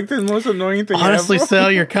is like the most annoying thing Honestly, ever.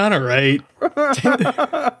 Sal, you're kind of right.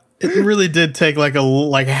 It really did take like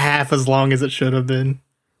half as long as it should have been.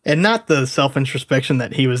 And not the self-introspection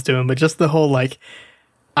that he was doing, but just the whole like,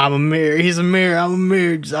 I'm a mirror, he's a mirror, I'm a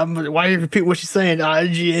mirror. Why do you repeat what she's saying?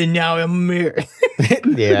 And now I'm a mirror.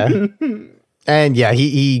 Yeah. And yeah,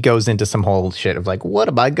 he goes into some whole shit of like, what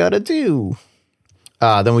am I gonna do?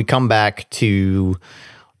 Then we come back to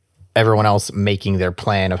everyone else making their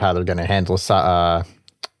plan of how they're gonna handle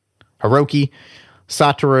Hiroki.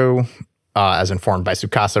 Satoru, as informed by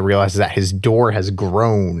Tsukasa, realizes that his door has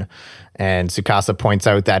grown. And Tsukasa points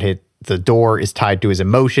out that the door is tied to his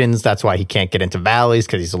emotions. That's why he can't get into valleys,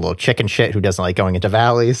 because he's a little chicken shit who doesn't like going into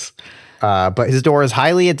valleys. But his door is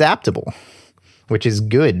highly adaptable, which is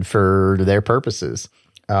good for their purposes.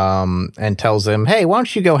 And tells him, hey, why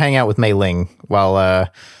don't you go hang out with Mei Ling while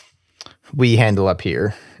we handle out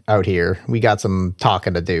here. We got some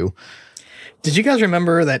talking to do. Did you guys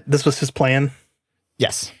remember that this was his plan?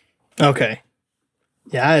 Yes. Okay.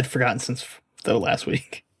 Yeah, I had forgotten since the last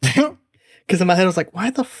week. Because in my head I was like, why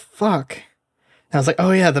the fuck? And I was like,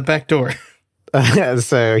 oh yeah, the back door.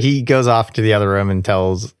 So he goes off to the other room and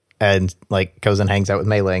goes and hangs out with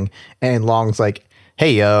Mei Ling. And Long's like,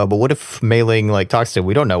 hey, but what if Mei Ling talks to him?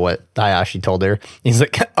 We don't know what Hayashi told her. He's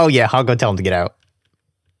like, oh yeah, I'll go tell him to get out.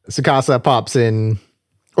 Tsukasa pops in.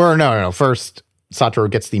 Or no. First, Satoru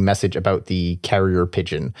gets the message about the carrier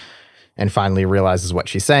pigeon and finally realizes what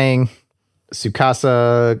she's saying.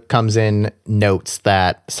 Tsukasa comes in, notes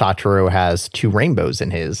that Satoru has 2 rainbows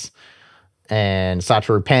in his. And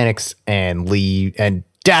Satoru panics and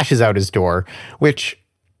dashes out his door, which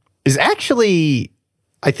is actually,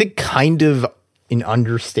 I think, kind of an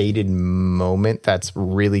understated moment that's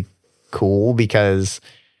really cool, because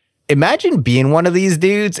imagine being one of these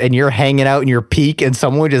dudes and you're hanging out in your peak and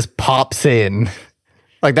someone just pops in.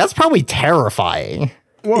 That's probably terrifying.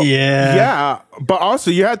 Well, yeah. Yeah, but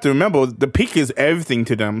also you have to remember the peak is everything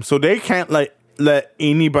to them, so they can't let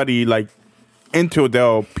anybody into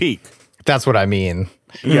their peak. That's what I mean.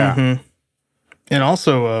 Yeah. Mm-hmm. And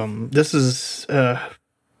also, this is were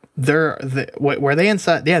they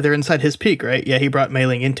inside? Yeah, they're inside his peak, right? Yeah, he brought Mei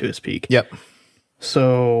Ling into his peak. Yep.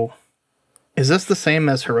 So, is this the same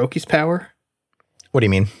as Hiroki's power? What do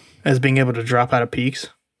you mean? As being able to drop out of peaks?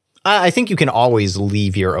 I think you can always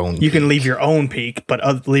leave your own peak. You can leave your own peak, but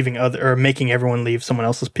making everyone leave someone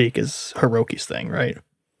else's peak is Hiroki's thing, right?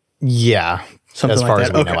 Yeah. Something as far like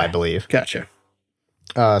as that. we know, I believe. Gotcha.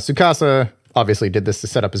 Tsukasa obviously did this to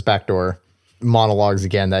set up his backdoor. Monologues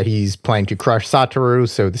again that he's planning to crush Satoru,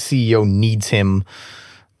 so the CEO needs him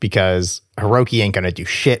because Hiroki ain't gonna do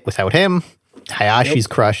shit without him. Hayashi's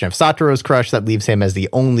crushed, and if Satoru's crushed, that leaves him as the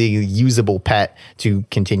only usable pet to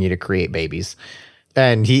continue to create babies.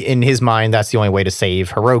 And in his mind, that's the only way to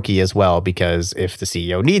save Hiroki as well, because if the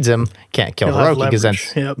CEO needs him, can't kill He'll have Hiroki because then,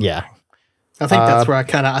 leverage. Yep. yeah. I think that's where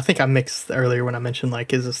I think I mixed earlier when I mentioned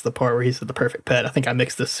is this the part where he said the perfect pet? I think I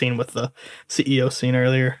mixed this scene with the CEO scene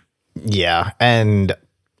earlier. Yeah, and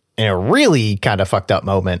in a really kind of fucked up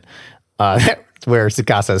moment where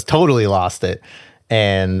Tsukasa has totally lost it.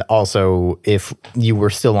 And also, if you were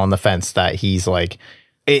still on the fence that he's whether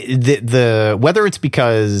it's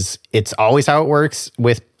because it's always how it works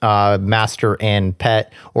with master and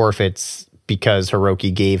pet, or if it's because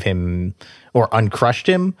Hiroki gave him or uncrushed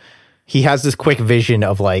him, he has this quick vision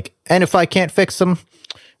of and if I can't fix him,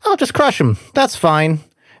 I'll just crush him. That's fine.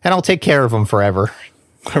 And I'll take care of him forever.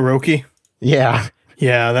 Hiroki? Yeah.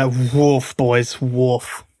 Yeah, that wolf, boys.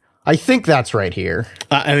 Wolf. I think that's right here.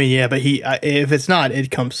 I mean, yeah, but if it's not,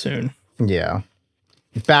 it comes soon. Yeah.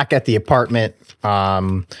 Back at the apartment,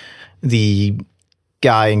 the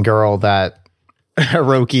guy and girl that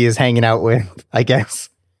Hiroki is hanging out with, I guess,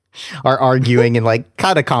 are arguing and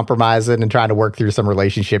kind of compromising and trying to work through some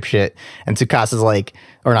relationship shit. And Tsukasa's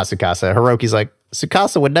or not Tsukasa, Hiroki's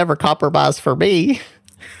Tsukasa would never compromise for me.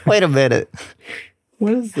 Wait a minute.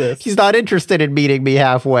 What is this? He's not interested in meeting me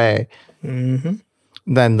halfway. Mm-hmm.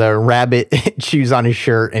 Then the rabbit chews on his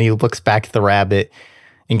shirt and he looks back at the rabbit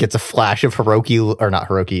and gets a flash of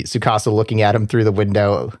Tsukasa looking at him through the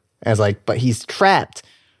window. And is like, but he's trapped.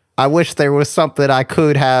 I wish there was something I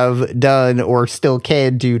could have done or still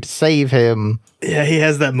can do to save him. Yeah, he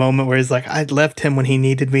has that moment where he's like, I left him when he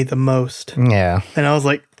needed me the most. Yeah. And I was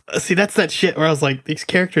like, see, that's that shit where I was like, these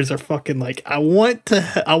characters are fucking like, I want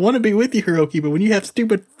to be with you, Hiroki, but when you have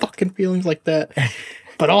stupid fucking feelings like that,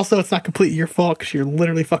 but also it's not completely your fault because you're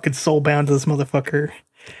literally fucking soul bound to this motherfucker.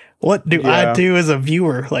 What do I do as a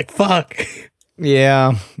viewer? Like, fuck.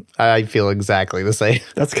 Yeah, I feel exactly the same.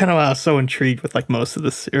 That's kind of why I was so intrigued with like most of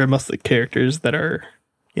the characters that are,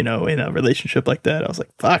 in a relationship like that. I was like,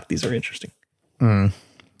 fuck, these are interesting.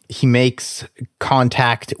 He makes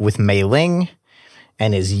contact with Mei Ling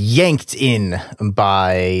and is yanked in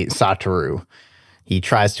by Satoru. He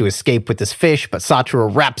tries to escape with his fish, but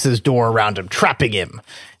Satoru wraps his door around him, trapping him.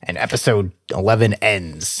 And episode 11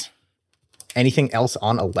 ends. Anything else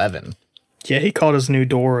on 11? Yeah, he called his new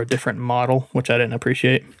door a different model, which I didn't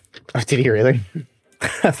appreciate. Oh, did he really?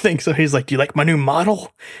 I think so. He's like, do you like my new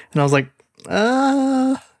model? And I was like,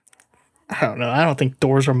 I don't know. I don't think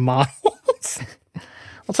doors are models.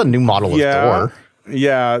 What's a new model of door?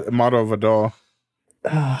 Yeah, a model of a door.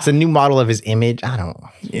 It's a new model of his image. I don't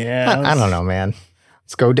know, man.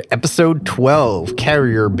 Let's go to episode 12,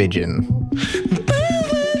 Carrier Pigeon.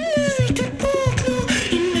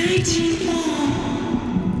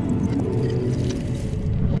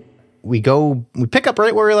 We pick up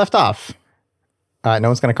right where we left off. No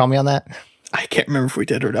one's going to call me on that? I can't remember if we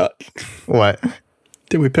did or not. What?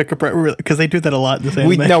 Did we pick up right where because they do that a lot in this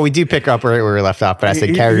anime? No, we do pick up right where we left off, but I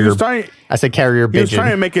said carrier. I said carrier pigeon. He was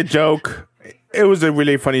trying to make a joke. It was a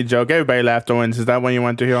really funny joke. Everybody laughed once. Is that what you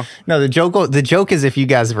want to hear? No, the joke is if you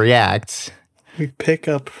guys react. We pick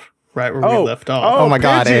up right where we left off. Oh my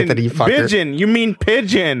God, Anthony, fucker. Pigeon. You mean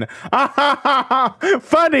pigeon.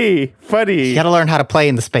 Funny. You got to learn how to play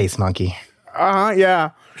in the space, monkey.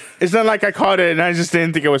 Yeah. It's not like I caught it and I just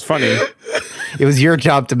didn't think it was funny. It was your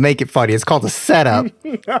job to make it funny. It's called a setup.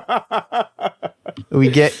 We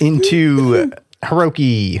get into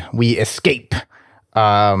Hiroki. We escape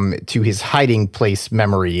to his hiding place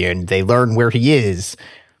memory, and they learn where he is.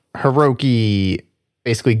 Hiroki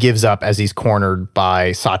basically gives up as he's cornered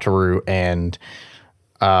by Satoru and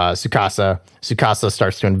Tsukasa. Tsukasa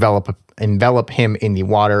starts to envelop him in the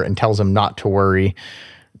water and tells him not to worry.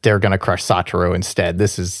 They're going to crush Satoru instead.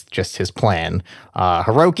 This is just his plan.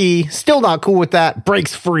 Hiroki, still not cool with that,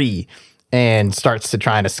 breaks free and starts to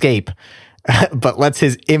try and escape, but lets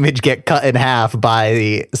his image get cut in half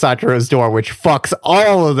by Satoru's door, which fucks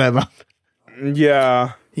all of them up.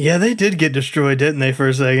 Yeah. Yeah, they did get destroyed, didn't they, for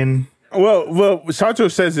a second? Well,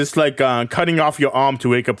 Satoru says it's like cutting off your arm to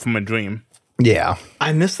wake up from a dream. Yeah.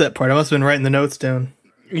 I missed that part. I must have been writing the notes down.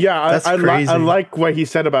 Yeah, I like what he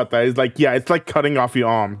said about that. He's like, yeah, it's like cutting off your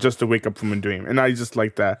arm just to wake up from a dream. And I just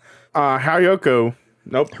like that. Hiroki,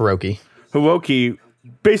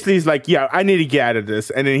 basically he's like, yeah, I need to get out of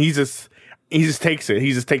this. And then he just takes it.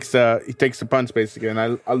 He takes the punch basically. And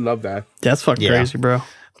I love that. That's fucking crazy, bro.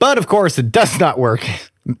 But of course it does not work.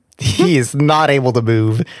 He is not able to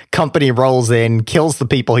move. Company rolls in, kills the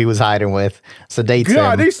people he was hiding with, sedates him.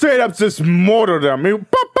 Yeah, they straight up just mortar them.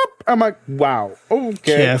 I'm like, wow,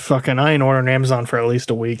 okay. Yeah, fucking, I ain't ordering Amazon for at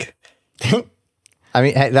least a week. I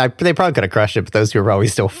mean, they probably could have crushed it, but those two are probably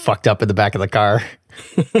still fucked up in the back of the car.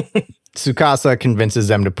 Tsukasa convinces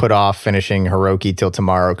them to put off finishing Hiroki till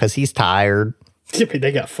tomorrow because he's tired.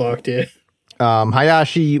 They got fucked, yeah.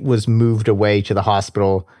 Hayashi was moved away to the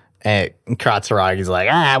hospital, and Katsuragi's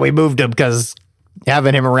like, we moved him because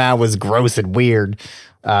having him around was gross and weird,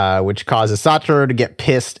 which causes Satoru to get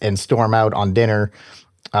pissed and storm out on dinner.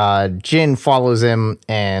 Jin follows him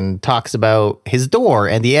and talks about his door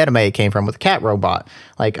and the anime it came from with the cat robot.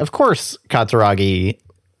 Like, of course, Katsuragi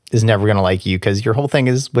is never going to like you because your whole thing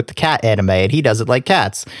is with the cat anime and he doesn't like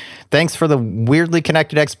cats. Thanks for the weirdly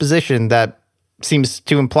connected exposition that seems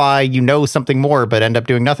to imply you know something more but end up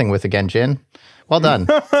doing nothing with again, Jin. Well done.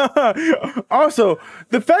 Also,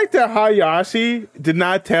 the fact that Hayashi did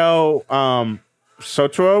not tell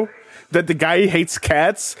Sotaro that the guy hates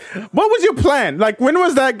cats. What was your plan? Like, when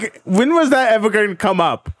was that ever going to come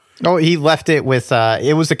up? Oh, he left it with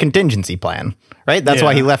it was a contingency plan, right? That's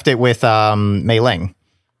why he left it with Mei Ling.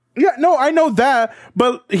 Yeah, no, I know that,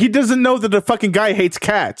 but he doesn't know that the fucking guy hates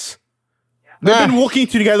cats. They've been working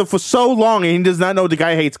together for so long, and he does not know the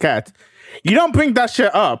guy hates cats. You don't bring that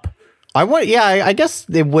shit up. I guess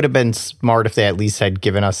it would have been smart if they at least had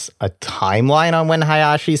given us a timeline on when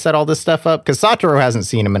Hayashi set all this stuff up, because Satoru hasn't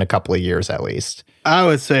seen him in a couple of years at least. I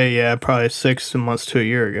would say, yeah, probably 6 months to a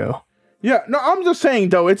year ago. Yeah, no, I'm just saying,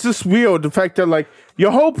 though, it's just weird, the fact that, like,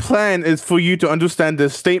 your whole plan is for you to understand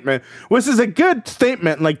this statement, which is a good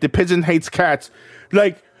statement. Like the pigeon hates cats.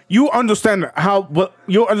 Like you understand what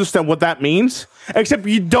that means, except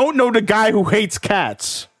you don't know the guy who hates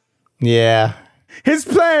cats. Yeah. His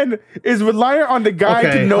plan is relying on the guy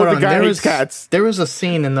to know the guy hates cats. There was a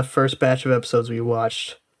scene in the first batch of episodes we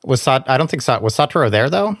watched. Was Satoru there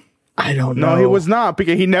though? I don't know. No, he was not,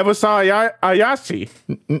 because he never saw Ayashi.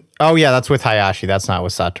 Oh yeah, that's with Hayashi. That's not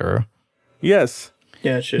with Satoru. Yes.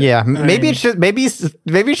 Yeah, it should. Yeah, maybe it's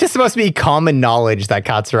just supposed to be common knowledge that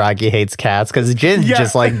Katsuragi hates cats, because Jin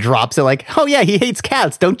just like drops it like, oh yeah, he hates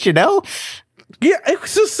cats, don't you know? Yeah, it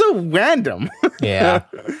was just so random. Yeah.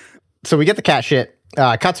 So we get the cat shit.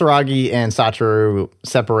 Katsuragi and Satoru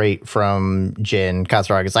separate from Jin.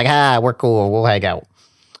 Katsuragi's like, we're cool, we'll hang out.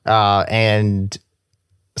 And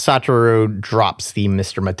Satoru drops the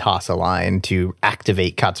Mr. Matassa line to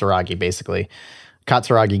activate Katsuragi, basically.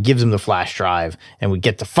 Katsuragi gives him the flash drive, and we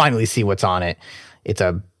get to finally see what's on it. It's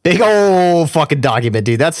a big old fucking document,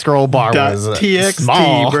 dude. That scroll bar was TXT,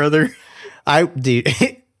 small. brother.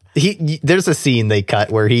 There's a scene they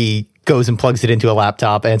cut where he goes and plugs it into a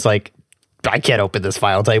laptop, and it's like, I can't open this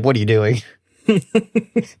file type. What are you doing?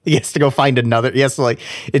 He has to go find another. He has to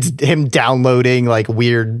it's him downloading like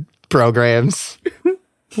weird programs.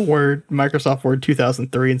 Microsoft Word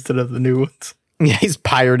 2003 instead of the new ones. Yeah, he's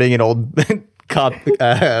pirating an old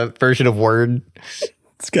version of Word.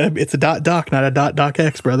 It's a .doc, not a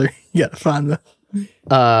 .docx, brother. You gotta find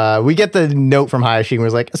the. We get the note from Hayashi where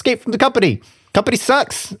it's like, escape from the company. Company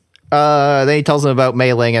sucks. Then he tells them about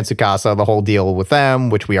Mei Ling and Tsukasa, the whole deal with them,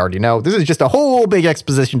 which we already know. This is just a whole big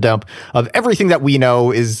exposition dump of everything that we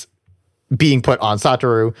know is being put on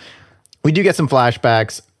Satoru. We do get some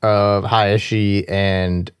flashbacks of Hayashi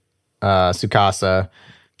and Tsukasa.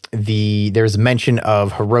 There's mention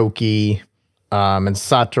of Hiroki, and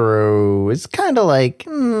Satoru is kind of like,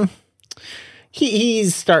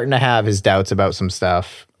 he's starting to have his doubts about some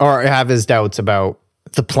stuff, or have his doubts about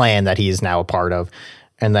the plan that he is now a part of.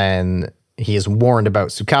 And then he is warned about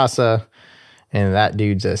Tsukasa, and that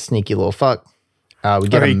dude's a sneaky little fuck. He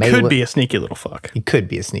could be a sneaky little fuck. He could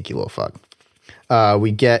be a sneaky little fuck.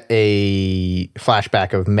 We get a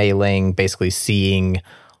flashback of Mei Ling basically seeing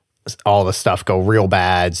all the stuff go real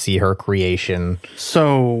bad, see her creation.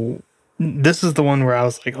 So this is the one where I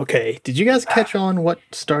was like, okay, did you guys catch on what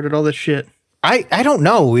started all this shit? I don't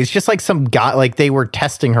know. It's just like some guy, like they were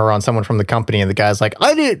testing her on someone from the company, and the guy's like,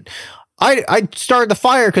 I started the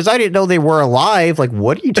fire because I didn't know they were alive. Like,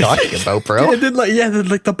 what are you talking about, bro? Then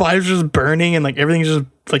the bodies are just burning, and like everything's just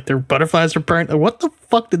like their butterflies are burnt. Like, what the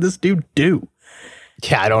fuck did this dude do?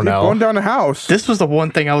 Yeah, I don't know. Going down the house. This was the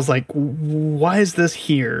one thing I was like, why is this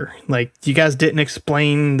here? Like, you guys didn't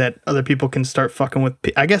explain that other people can start fucking with.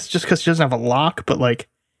 I guess just because she doesn't have a lock, but like,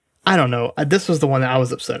 I don't know. This was the one that I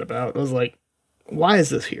was upset about. I was like, why is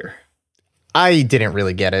this here? I didn't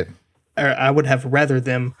really get it. I would have rather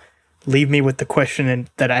them leave me with the question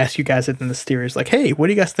that I asked you guys in the series, like, hey, what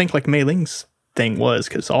do you guys think like Mei Ling's thing was?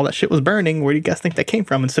 Because all that shit was burning. Where do you guys think that came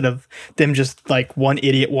from? Instead of them just like one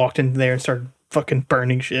idiot walked in there and started fucking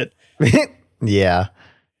burning shit. Yeah.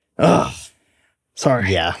 Ugh.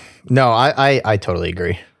 Sorry. Yeah. No, I totally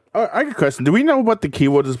agree. I got a question. Do we know what the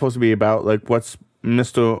keyword is supposed to be about? Like, what's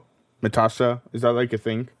Mr. Matassa? Is that like a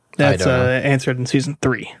thing? That's answered in season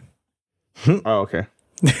 3. Oh, okay.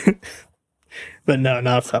 But no,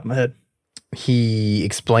 not off the top of my head. He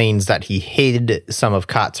explains that he hid some of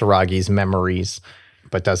Katsuragi's memories,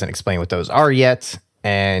 but doesn't explain what those are yet,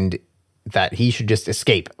 and that he should just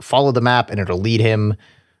escape, follow the map, and it'll lead him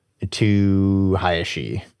to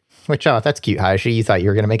Hayashi. Which, that's cute, Hayashi. You thought you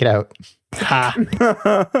were going to make it out. Ha.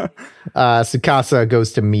 Tsukasa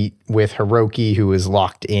goes to meet with Hiroki, who is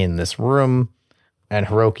locked in this room, and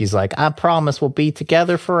Hiroki's like, I promise we'll be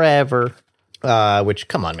together forever. Which,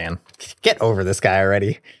 come on, man. Get over this guy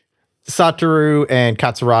already. Satoru and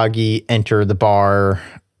Katsuragi enter the bar,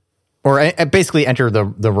 or basically enter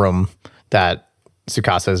the room that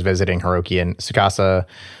Tsukasa is visiting Hiroki in. Tsukasa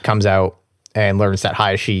comes out and learns that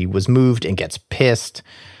Hayashi was moved and gets pissed.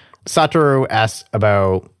 Satoru asks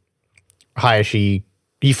about Hayashi.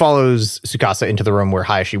 He follows Tsukasa into the room where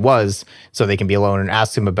Hayashi was so they can be alone, and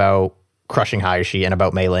asks him about crushing Hayashi and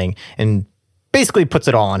about Mei Ling, and basically puts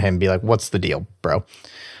it all on him, be like, what's the deal, bro?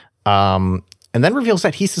 And then reveals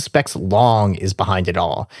that he suspects Long is behind it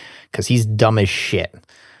all because he's dumb as shit.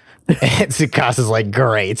 And Tsukasa's like,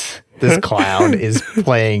 great. This clown is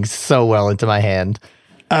playing so well into my hand.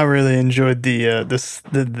 I really enjoyed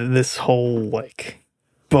this whole, like,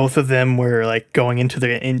 both of them were like going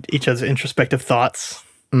into each other's introspective thoughts.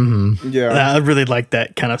 Mm-hmm. Yeah. I really liked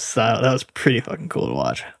that kind of style. That was pretty fucking cool to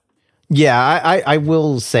watch. Yeah, I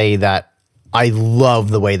will say that I love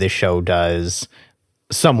the way the show does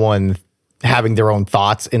someone having their own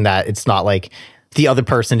thoughts, in that it's not like the other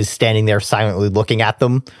person is standing there silently looking at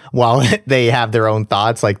them while they have their own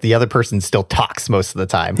thoughts. Like the other person still talks most of the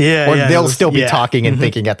time. Yeah, or yeah, they'll still be yeah. talking and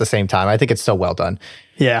thinking at the same time. I think it's so well done.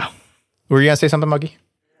 Yeah. Were you going to say something, Muggy?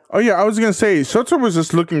 Oh yeah, I was gonna say Sotaro was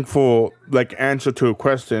just looking for like answer to a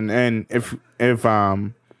question, and if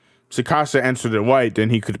Tsukasa answered it right, then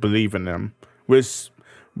he could believe in them. Which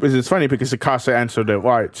is funny because Tsukasa answered it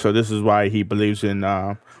right, so this is why he believes in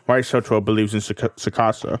why Sotaro believes in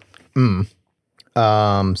Tsukasa.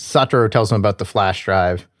 Satoru tells him about the flash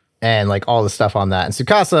drive and like all the stuff on that. And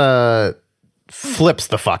Tsukasa flips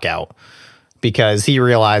the fuck out because he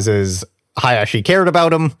realizes Hayashi cared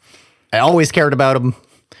about him. I always cared about him,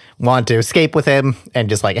 wanted to escape with him and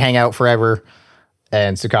just like hang out forever.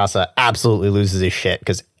 And Tsukasa absolutely loses his shit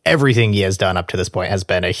because everything he has done up to this point has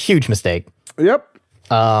been a huge mistake. Yep.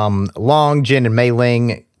 Long, Jin, and Mei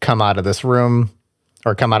Ling come out of this room,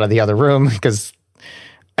 or come out of the other room, because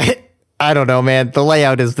I don't know, man. The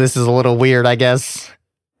layout is a little weird, I guess.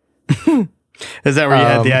 Is that where you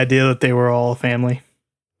had the idea that they were all family?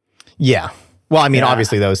 Yeah. Well, I mean, Yeah.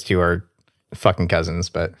 obviously those two are fucking cousins,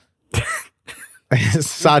 but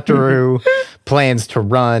Satoru plans to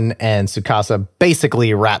run, and Tsukasa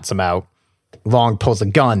basically rats him out. Long pulls a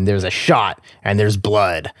gun, there's a shot, and there's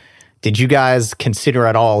blood. Did you guys consider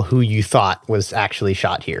at all who you thought was actually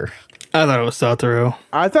shot here? I thought it was Satoru.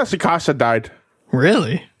 I thought Tsukasa died.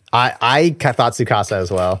 Really? I thought Tsukasa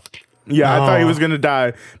as well. Yeah, I thought he Oh. was gonna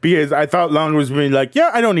die because I thought Long was being like, yeah,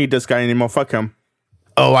 I don't need this guy anymore. Fuck him.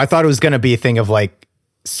 Oh, I thought it was going to be a thing of like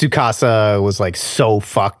Tsukasa was like so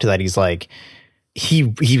fucked that he's like, he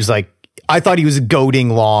was like, I thought he was goading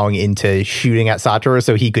Long into shooting at Satoru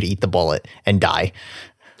so he could eat the bullet and die.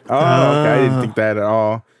 Oh, okay. I didn't think that at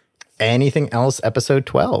all. Anything else? Episode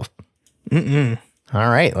 12. All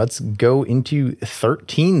right, let's go into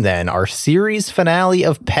 13 then. Our series finale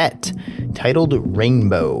of Pet, titled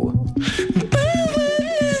Rainbow.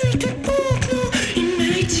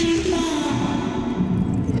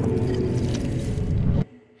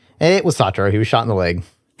 It was Satoru. He was shot in the leg.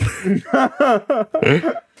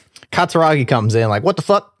 Katsuragi comes in like, what the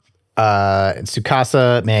fuck? And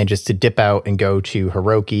Tsukasa manages to dip out and go to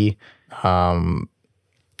Hiroki.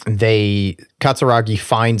 Katsuragi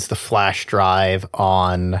finds the flash drive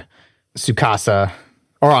on Tsukasa,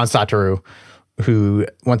 or on Satoru, who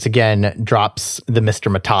once again drops the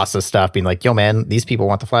Mr. Matassa stuff, being like, yo man, these people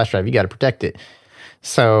want the flash drive, you got to protect it.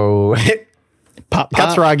 So Pop.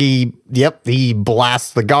 Katsuragi, he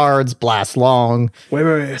blasts the guards, blasts Long.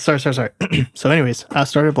 Wait. Sorry. So anyways, I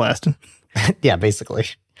started blasting. Yeah, basically.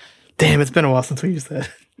 Damn, it's been a while since we used that.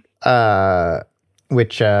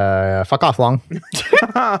 Fuck off, Long. Is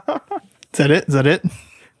that it?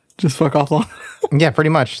 Just fuck off, Long. Yeah, pretty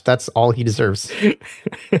much. That's all he deserves.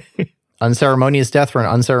 Unceremonious death for an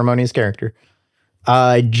unceremonious character.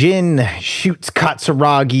 Jin shoots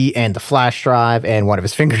Katsuragi and the flash drive and one of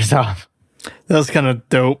his fingers off. That was kind of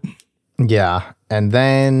dope. Yeah, and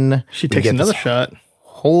then She we takes get another this shot.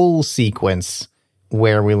 whole sequence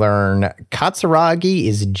where we learn Katsuragi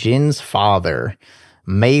is Jin's father.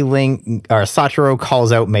 Satoru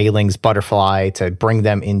calls out Mei Ling's butterfly to bring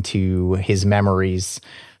them into his memories.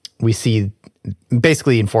 We see,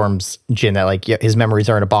 basically informs Jin that like, yeah, his memories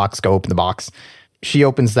are in a box, go open the box. She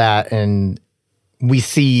opens that and we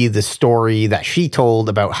see the story that she told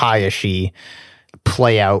about Hayashi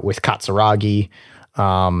play out with Katsuragi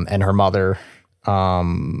and her mother.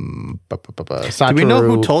 Satoru, Do we know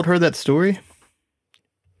who told her that story?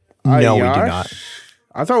 No, we do Ayash? not.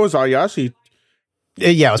 I thought it was Ayashi.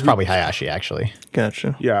 Yeah, it was probably Hayashi, actually.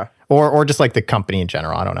 Gotcha. Yeah. Or just like the company in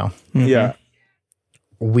general. I don't know. Yeah.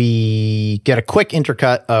 We get a quick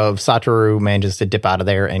intercut of Satoru manages to dip out of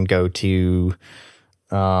there and go to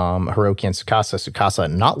Hiroki and Tsukasa.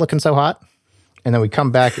 Tsukasa not looking so hot. And then we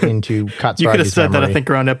come back into Katsuragi's You could have said that, I memory. think,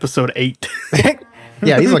 around episode 8.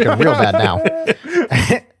 Yeah, he's looking real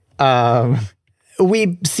bad now.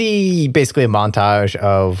 We see basically a montage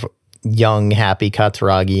of young, happy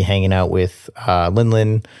Katsuragi hanging out with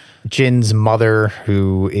Linlin, Jin's mother,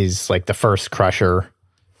 who is like the first crusher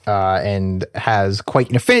and has quite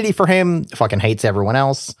an affinity for him, fucking hates everyone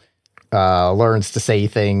else, learns to say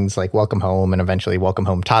things like welcome home and eventually welcome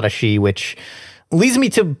home Tadashi, which leads me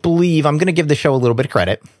to believe I'm going to give the show a little bit of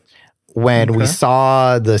credit. When we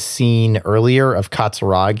saw the scene earlier of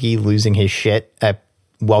Katsuragi losing his shit at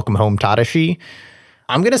Welcome Home Tadashi,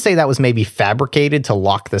 I'm going to say that was maybe fabricated to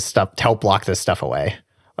help lock this stuff away.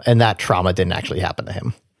 And that trauma didn't actually happen to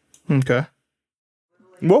him. Okay.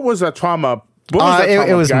 What was that trauma? What was that It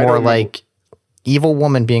Tom was guy? I more don't know. like evil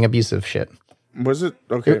woman being abusive shit. Was it?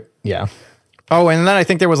 Okay. Yeah. Oh, and then I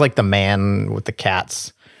think there was like the man with the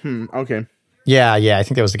cats. Okay. Yeah, I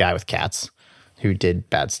think there was the guy with cats who did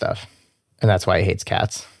bad stuff. And that's why he hates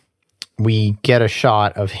cats. We get a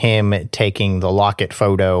shot of him taking the locket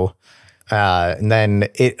photo. And then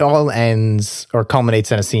it all ends or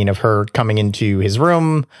culminates in a scene of her coming into his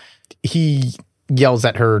room. He yells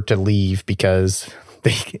at her to leave because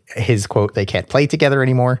his quote, they can't play together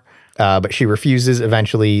anymore. But she refuses,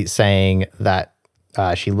 eventually saying that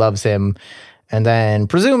she loves him. And then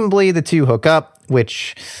presumably the two hook up,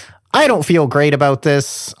 which I don't feel great about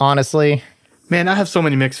this, honestly. Man, I have so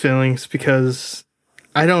many mixed feelings because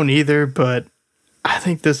I don't either, but I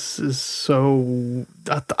think this is so...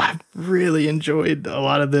 I really enjoyed a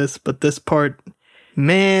lot of this, but this part,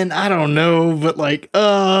 man, I don't know, but like,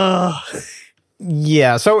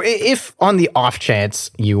 Yeah, so if on the off chance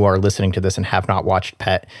you are listening to this and have not watched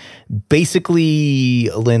Pet, basically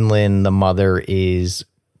Lin, the mother, is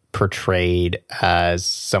portrayed as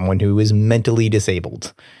someone who is mentally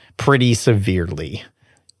disabled pretty severely.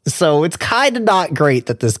 So it's kind of not great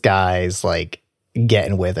that this guy's like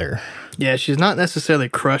getting with her. Yeah, she's not necessarily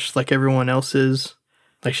crushed like everyone else is.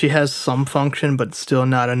 Like, she has some function, but still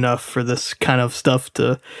not enough for this kind of stuff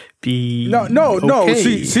to be No.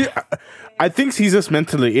 okay. See, I think she's just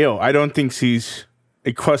mentally ill. I don't think she's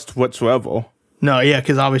a crust whatsoever. No, yeah,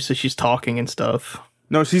 because obviously she's talking and stuff.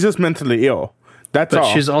 No, she's just mentally ill. That's But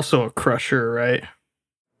all. she's also a crusher, right?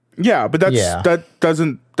 Yeah, but Yeah. that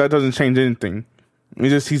doesn't change anything. It's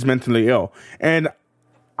just he's mentally ill. And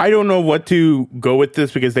I don't know what to go with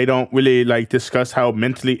this because they don't really like discuss how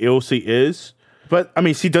mentally ill she is. But I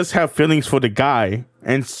mean, she does have feelings for the guy,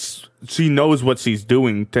 and she knows what she's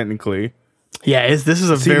doing technically. Yeah, this is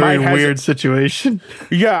a See, very mine has weird situation.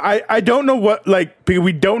 Yeah, I don't know what, like, because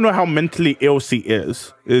we don't know how mentally ill she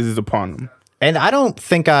is the problem. And I don't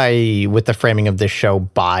think with the framing of this show,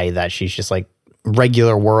 buy that she's just like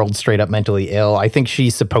regular world, straight up mentally ill. I think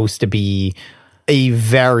she's supposed to be a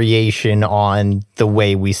variation on the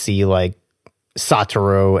way we see like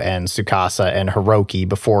Satoru and Tsukasa and Hiroki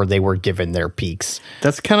before they were given their peaks.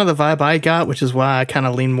 That's kind of the vibe I got, which is why I kind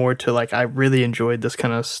of lean more to like, I really enjoyed this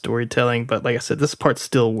kind of storytelling. But like I said, this part's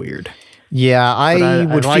still weird. Yeah, But I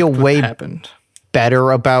would liked feel what way happened.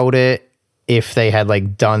 better about it if they had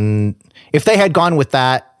if they had gone with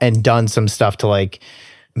that and done some stuff to like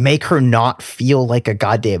make her not feel like a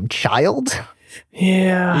goddamn child.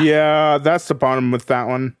 Yeah. Yeah, that's the problem with that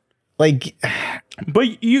one. Like,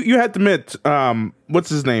 But you had to admit, what's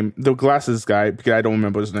his name? The glasses guy, because I don't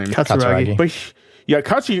remember his name. Katsuragi. But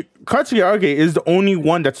Katsuragi is the only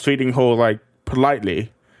one that's treating her like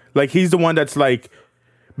politely. Like, he's the one that's like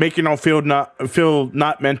making her feel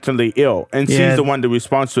not mentally ill, and Yeah. she's the one that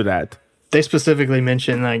responds to that. They specifically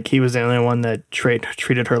mentioned like he was the only one that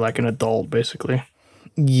treated her like an adult, basically.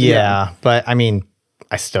 yeah, but I mean,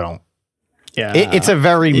 I still don't. Yeah. It's a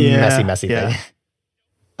very yeah, messy yeah. thing.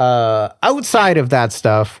 Outside of that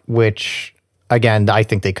stuff, which again, I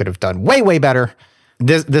think they could have done way better.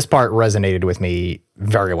 This part resonated with me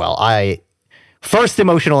very well. First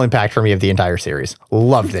emotional impact for me of the entire series.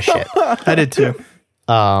 Love this shit. I did too.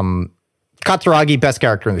 Katsuragi, best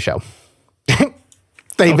character in the show.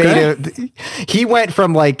 They made he went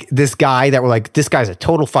from like this guy that were like, this guy's a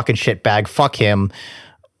total fucking shitbag, fuck him.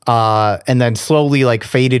 And then slowly like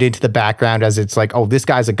faded into the background as it's like, oh, this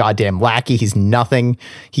guy's a goddamn lackey. He's nothing.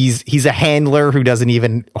 He's a handler who doesn't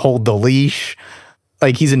even hold the leash.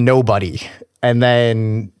 Like, he's a nobody. And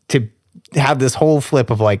then to have this whole flip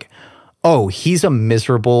of like, oh, he's a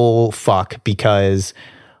miserable fuck because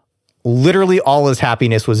literally all his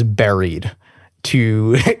happiness was buried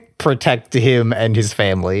to protect him and his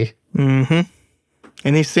family. And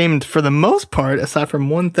he seemed, for the most part, aside from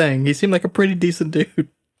one thing, he seemed like a pretty decent dude.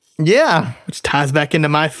 Yeah. Which ties back into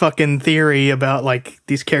my fucking theory about like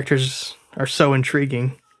these characters are so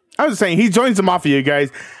intriguing. I was saying, he joins the mafia,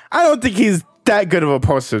 guys. I don't think he's that good of a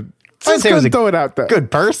person. I'd Just say he was gonna a throw it out there.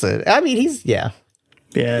 good person. I mean, yeah.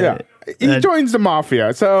 Yeah. He joins the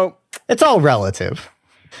mafia, so It's all relative.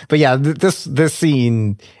 But yeah, this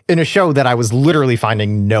scene in a show that I was literally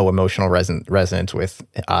finding no emotional resonance with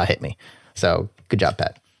hit me. So good job,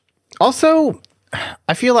 Pat. Also,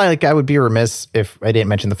 I feel like I would be remiss if I didn't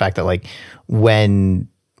mention the fact that like when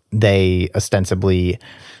they ostensibly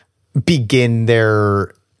begin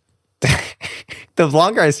their the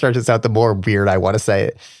longer I start this out, the more weird I want to say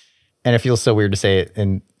it. And it feels so weird to say it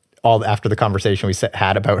in all after the conversation we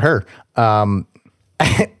had about her.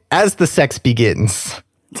 As the sex begins,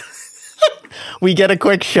 we get a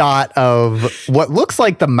quick shot of what looks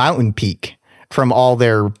like the mountain peak from all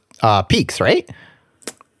their peaks, right?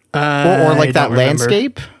 Or I like that don't remember.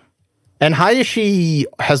 landscape. And Hayashi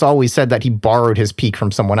has always said that he borrowed his peak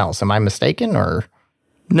from someone else. Am I mistaken? Or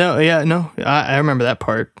No, yeah, no, I remember that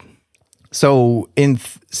part. so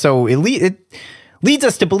it leads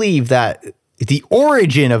us to believe that the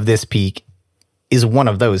origin of this peak is one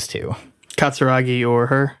of those two. Katsuragi or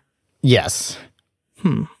her. Yes.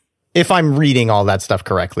 If I'm reading all that stuff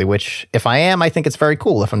correctly, which if I am, I think it's very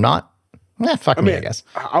cool. If I'm not, fuck me, I guess.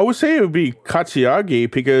 I would say it would be Katsuragi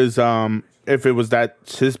because if it was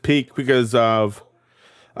his peak, because of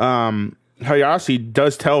Hayashi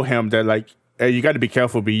does tell him that like, hey, you got to be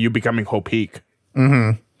careful, you becoming whole peak.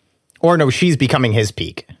 Or no, she's becoming his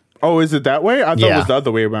peak. Oh, is it that way? I thought it Yeah. was the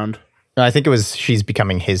other way around. I think it was she's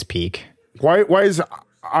becoming his peak. Why is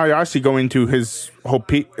Hayashi going to his whole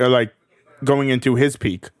peak, like going into his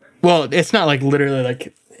peak? Well, it's not like literally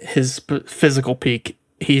like his physical peak.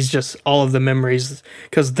 He's just all of the memories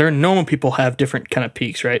because they're normal people have different kind of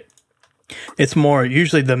peaks, right? It's more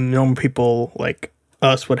usually the normal people like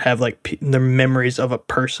us would have like the memories of a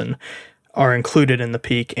person are included in the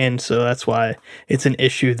peak, and so that's why it's an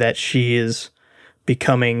issue that she is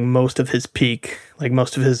becoming most of his peak, like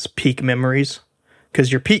most of his peak memories,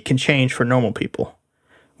 because your peak can change for normal people.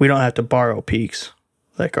 We don't have to borrow peaks,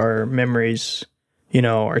 like our memories,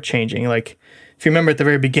 are changing. Like if you remember at the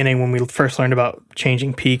very beginning when we first learned about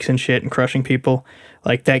changing peaks and shit and crushing people,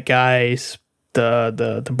 like that guy's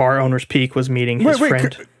the bar owner's peak was meeting his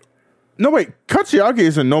friend. No, wait. Katsuragi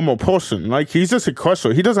is a normal person. Like, he's just a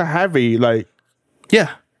crusher. He doesn't have a, like...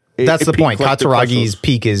 Yeah. That's the peak point. like the Katsuragi's Crushers.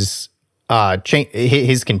 peak is...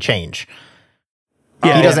 his can change.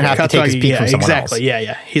 Yeah, He doesn't have to take his Katsuragi, peak from someone exactly. else.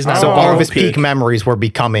 Yeah. He's not So a all of borrowed his peak memories were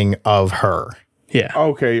becoming of her. Yeah.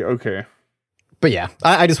 Okay. But yeah,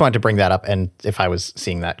 I just wanted to bring that up, and if I was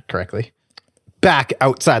seeing that correctly. Back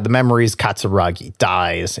outside the memories, Katsuragi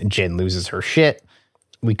dies, and Jin loses her shit.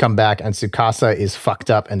 We come back, and Tsukasa is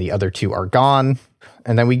fucked up, and the other two are gone.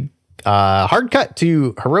 And then we hard cut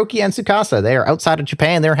to Hiroki and Tsukasa. They are outside of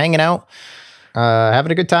Japan. They're hanging out,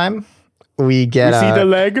 having a good time. We get We see the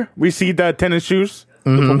leg. We see the tennis shoes.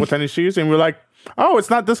 The purple tennis shoes. And we're like, oh, it's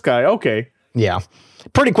not this guy. Okay. yeah,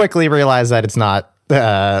 pretty quickly realize that it's not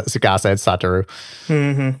Tsukasa, it's Satoru.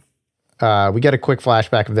 We get a quick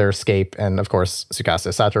flashback of their escape, and of course, Tsukasa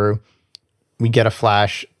is Satoru. We get a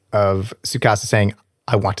flash of Tsukasa saying,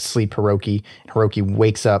 I want to sleep, Hiroki. Hiroki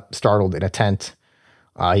wakes up startled in a tent.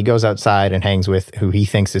 He goes outside and hangs with who he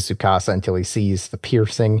thinks is Tsukasa until he sees the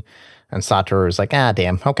piercing. And Satoru is like,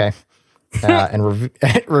 damn, okay. And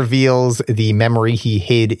reveals the memory he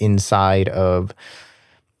hid inside of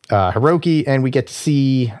Hiroki. And we get to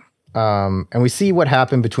see... and we see what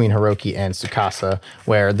happened between Hiroki and Tsukasa,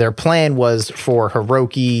 where their plan was for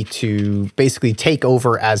Hiroki to basically take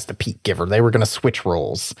over as the peak giver. They were going to switch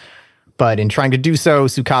roles. But in trying to do so,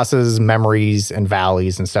 Tsukasa's memories and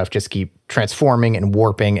valleys and stuff just keep transforming and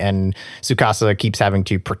warping, and Tsukasa keeps having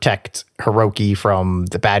to protect Hiroki from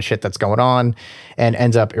the bad shit that's going on and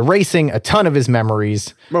ends up erasing a ton of his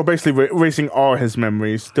memories. Well, basically erasing all his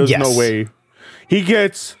memories. There's no Yes. way. He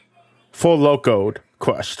gets full locoed,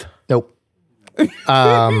 crushed. Nope.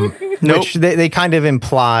 Nope. Which they kind of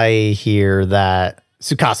imply here that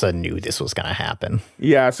Tsukasa knew this was going to happen.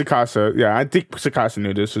 Yeah, Tsukasa. Yeah, I think Tsukasa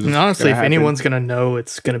knew this was And honestly, gonna if happen. anyone's gonna know,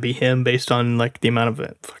 it's gonna be him based on like the amount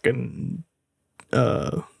of fucking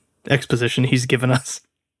exposition he's given us.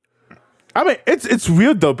 I mean, it's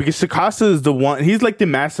weird though because Tsukasa is the one. He's like the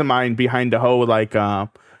mastermind behind the whole like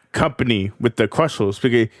company with the Crushers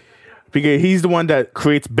because he's the one that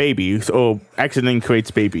creates babies or accidentally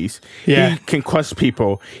creates babies. Yeah. He can crush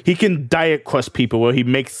people. He can diet crush people where he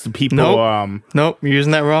makes people. Nope, you're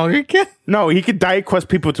using that wrong again. No, he can diet crush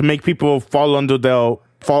people to make people fall under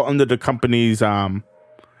the company's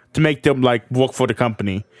to make them like work for the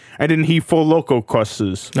company. And then he full loco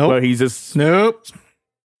crushes. Nope. Where he's just Nope.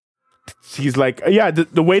 he's like, yeah,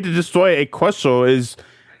 the way to destroy a crusher is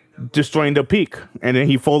destroying the peak, and then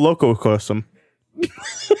he full loco crush them.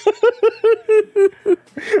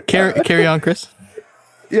 Carry on, Chris.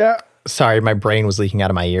 Yeah. Sorry, my brain was leaking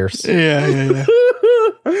out of my ears. Yeah.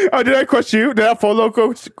 Oh, did I crush you? Did I full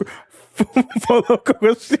loco? Full loco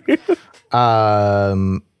crush you?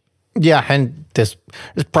 Yeah, and there's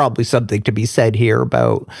probably something to be said here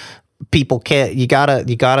about people can't. You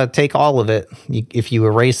gotta take all of it. If you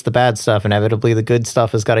erase the bad stuff, inevitably the good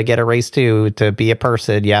stuff has got to get erased too. To be a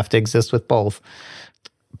person, you have to exist with both.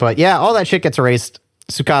 But yeah, all that shit gets erased.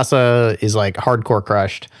 Tsukasa is like hardcore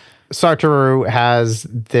crushed. Satoru has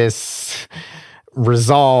this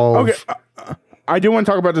resolve. Okay, I do want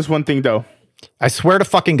to talk about this one thing though. I swear to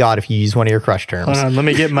fucking God, if you use one of your crush terms. Hold on, let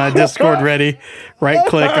me get my Discord ready. Right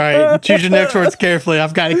click. All right, choose your next words carefully.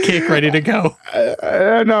 I've got a kick ready to go.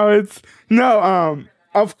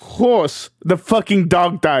 Of course, the fucking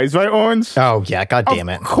dog dies, right, Orange? Oh, yeah, God damn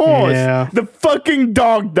it. Of course, Yeah. the fucking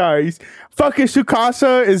dog dies. Fucking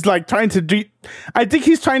Tsukasa is like trying to treat. I think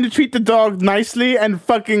he's trying to treat the dog nicely, and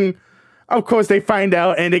fucking. Of course, they find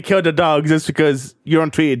out and they kill the dog just because you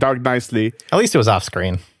don't treat a dog nicely. At least it was off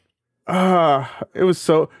screen. It was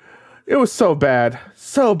so bad,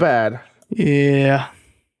 so bad. Yeah.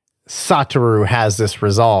 Satoru has this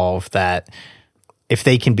resolve that if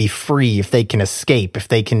they can be free, if they can escape, if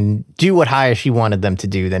they can do what Hayashi wanted them to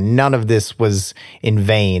do, then none of this was in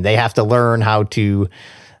vain. They have to learn how to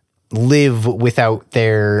live without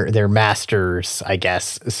their masters, I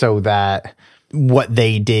guess, so that what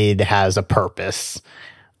they did has a purpose.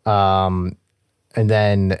 And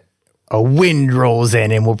then a wind rolls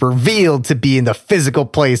in and we're revealed to be in the physical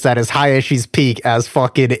place that is Hayashi's peak as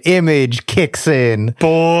fucking Image kicks in.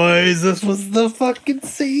 Boys, this was the fucking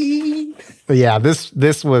scene. Yeah,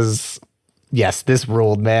 this was, yes, this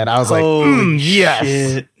ruled, man. I was like, Holy yes.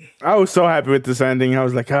 shit. I was so happy with this ending. I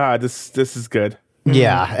was like, this is good.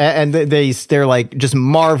 Yeah, and they're like just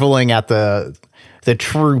marveling at the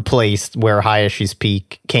true place where Hayashi's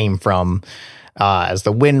peak came from. As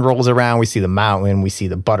the wind rolls around, we see the mountain, we see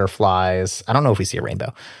the butterflies. I don't know if we see a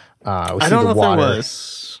rainbow. I don't know if there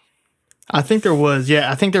was. I think there was.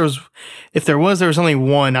 Yeah, I think there was. If there was only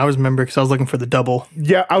one. I always remember because I was looking for the double.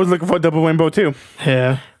 Yeah, I was looking for a double rainbow too.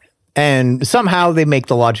 Yeah. And somehow they make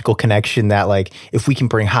the logical connection that, like, if we can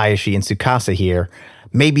bring Hayashi and Tsukasa here,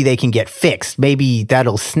 maybe they can get fixed. Maybe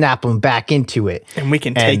that'll snap them back into it. And we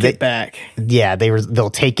can take it back. Yeah, they'll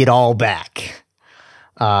take it all back.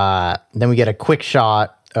 Then we get a quick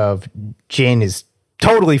shot of Jin is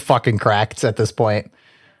totally fucking cracked at this point.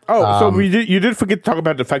 Oh, so you did forget to talk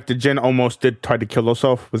about the fact that Jin almost did try to kill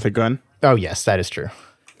herself with a gun. Oh, yes, that is true.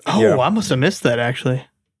 Oh, Yeah. I must have missed that actually.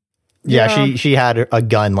 Yeah, she had a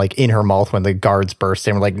gun like in her mouth when the guards burst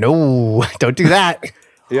in. We're like, no, don't do that.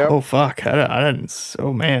 Yeah. Oh fuck! I didn't.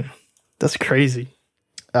 Oh man, that's crazy.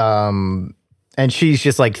 And she's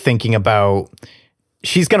just like thinking about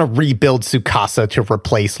she's gonna rebuild Tsukasa to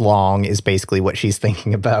replace Long is basically what she's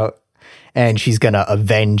thinking about, and she's gonna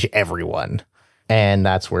avenge everyone, and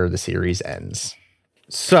that's where the series ends.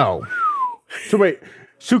 So wait,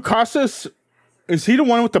 Tsukasa is he the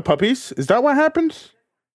one with the puppies? Is that what happened?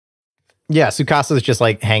 yeah, Tsukasa's just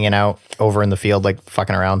like hanging out over in the field, like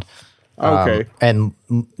fucking around. Okay. And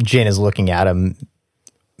Jin is looking at him,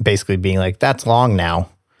 basically being like, "That's Long now.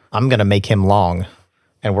 I'm gonna make him Long,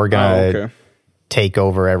 and we're gonna take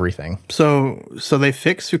over everything." So they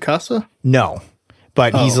fixed Tsukasa? No,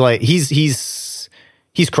 but he's like he's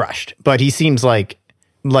crushed, but he seems like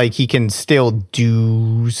he can still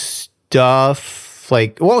do stuff.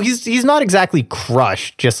 Like, well, he's not exactly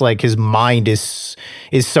crushed, just like his mind is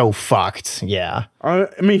so fucked. Yeah. I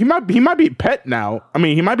mean, he might be pet now. I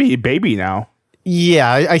mean, he might be a baby now.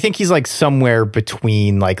 Yeah, I think he's like somewhere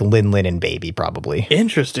between like Lin and Baby, probably.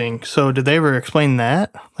 Interesting. So did they ever explain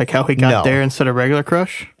that? Like how he got No. there instead of regular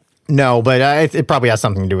Crush? No, but it probably has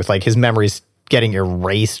something to do with like his memories getting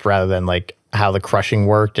erased rather than like how the crushing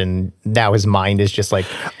worked, and now his mind is just like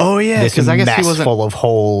Oh yeah, this because I guess he mess wasn't. full of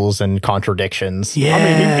holes and contradictions. Yeah.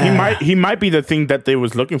 I mean, he might be the thing that they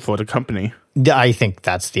was looking for, the company. I think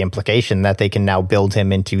that's the implication, that they can now build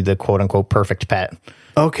him into the quote unquote perfect pet.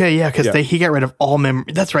 Okay, yeah, because Yeah. he got rid of all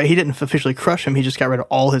memory. That's right. He didn't officially crush him. He just got rid of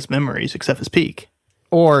all his memories except his peak.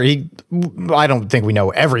 Or I don't think we know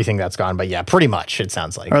everything that's gone, but yeah, pretty much it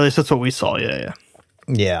sounds like. Or at least that's what we saw. Yeah.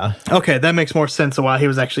 Yeah. Okay, that makes more sense of why he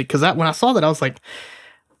was actually, because when I saw that, I was like,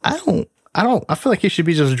 I feel like he should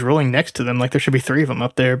be just drilling next to them. Like there should be 3 of them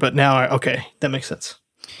up there. But now, okay, that makes sense.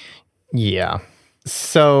 Yeah.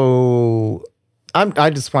 So I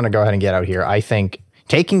just want to go ahead and get out here. I think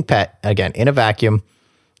taking Pet, again, in a vacuum,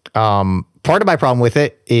 part of my problem with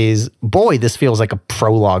it is, boy, this feels like a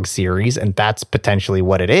prologue series, and that's potentially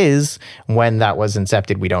what it is. When that was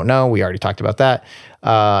incepted, we don't know. We already talked about that.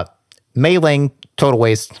 Mei Ling, total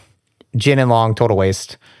waste. Jin and Long, total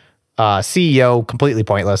waste. CEO, completely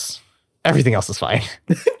pointless. Everything else is fine.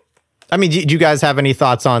 I mean, do you guys have any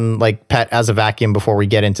thoughts on like Pet as a vacuum before we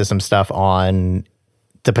get into some stuff on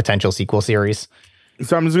the potential sequel series?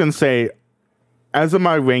 So I'm just gonna say, as of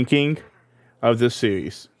my ranking of this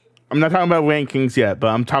series, I'm not talking about rankings yet, but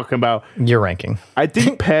I'm talking about. Your ranking. I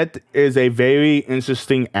think Pet is a very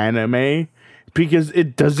interesting anime because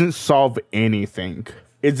it doesn't solve anything.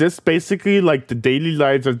 It's just basically like the daily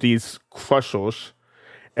lives of these crushers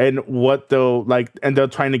and what they'll like, and they're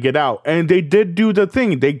trying to get out. And they did do the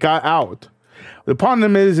thing. They got out. The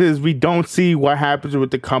problem is we don't see what happens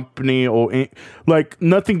with the company like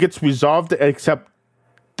nothing gets resolved except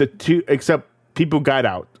people got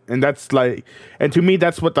out, and that's like, and to me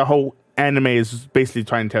that's what the whole anime is basically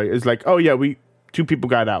trying to tell you. It's like, oh yeah, two people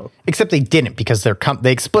got out, except they didn't because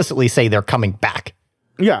they explicitly say they're coming back.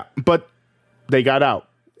 Yeah, but they got out.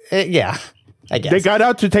 Yeah. I guess. They got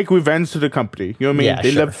out to take revenge to the company. You know what I mean? Yeah,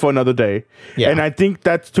 they sure. lived for another day. Yeah. And I think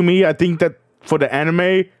I think that for the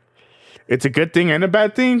anime, it's a good thing and a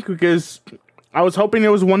bad thing, because I was hoping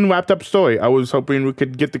there was one wrapped up story. I was hoping we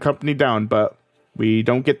could get the company down, but we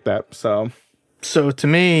don't get that. So to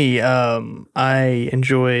me, I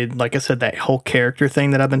enjoyed, like I said, that whole character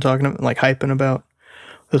thing that I've been talking about, like hyping about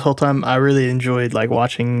this whole time. I really enjoyed like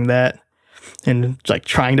watching that and like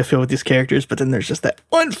trying to fill with these characters, but then there's just that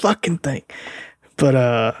one fucking thing. But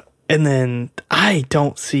and then I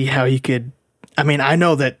don't see how you could. I mean, I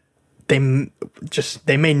know that they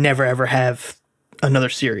may never ever have another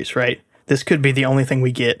series, right? This could be the only thing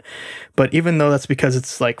we get. But even though that's because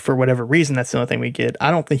it's like for whatever reason that's the only thing we get,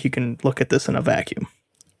 I don't think you can look at this in a vacuum.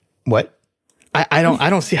 What? I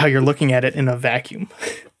don't see how you're looking at it in a vacuum.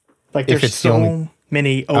 Like If there's it's the so only-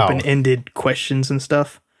 many open-ended questions and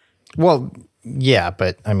stuff. Well, yeah,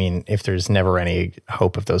 but I mean, if there's never any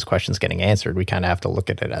hope of those questions getting answered, we kind of have to look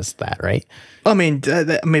at it as that, right? I mean,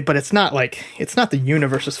 but it's not the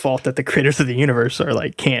universe's fault that the creators of the universe are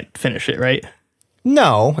like can't finish it, right?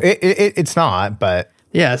 No, it's not, but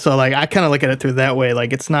Yeah, so like I kind of look at it through that way.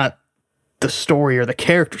 Like it's not the story or the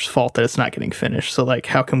character's fault that it's not getting finished. So like,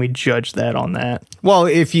 how can we judge that on that? well,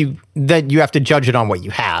 you have to judge it on what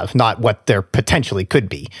you have, not what there potentially could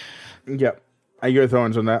be. yeah, I get your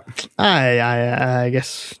thorns on that. I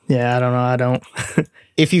guess, yeah, I don't know. I don't.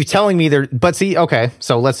 If you're telling me there, but see, okay,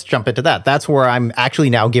 so let's jump into that. That's where I'm actually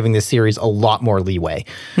now giving this series a lot more leeway.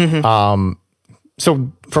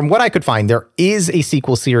 So from what I could find, there is a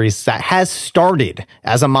sequel series that has started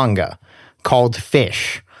as a manga called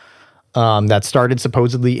Fish. That started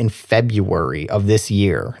supposedly in February of this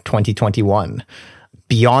year, 2021.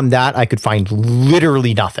 Beyond that, I could find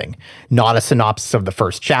literally nothing. Not a synopsis of the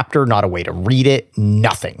first chapter, not a way to read it,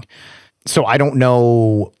 nothing. So I don't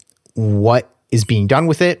know what is being done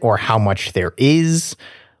with it or how much there is.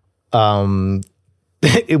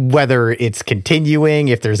 Whether it's continuing,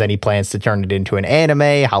 if there's any plans to turn it into an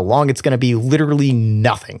anime, how long it's going to be, literally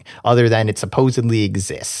nothing other than it supposedly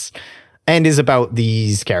exists and is about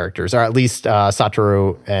these characters, or at least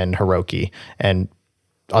Satoru and Hiroki, and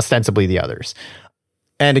ostensibly the others.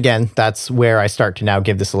 And again, that's where I start to now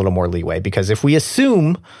give this a little more leeway, because if we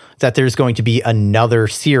assume that there's going to be another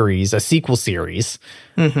series, a sequel series,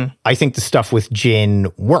 I think the stuff with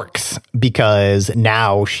Jin works, because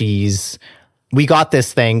now we got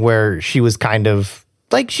this thing where she was kind of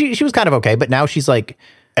like, she was kind of okay, but now she's like,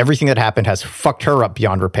 everything that happened has fucked her up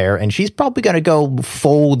beyond repair, and she's probably going to go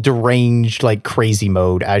full deranged, like crazy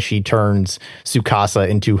mode as she turns Tsukasa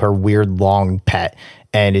into her weird long pet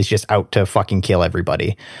and is just out to fucking kill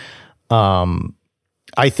everybody.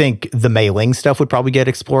 I think the Mei Ling stuff would probably get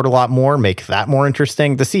explored a lot more, make that more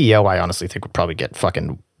interesting. The CEO, I honestly think, would probably get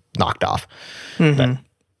fucking knocked off.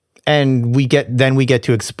 And we get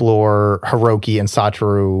to explore Hiroki and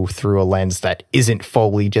Satoru through a lens that isn't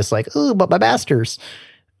fully just like, oh, but my masters,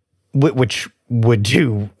 which would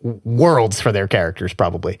do worlds for their characters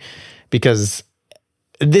probably, because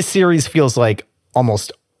this series feels like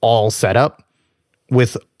almost all set up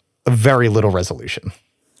with very little resolution.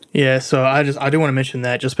 Yeah, so I do want to mention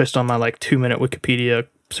that just based on my like 2-minute Wikipedia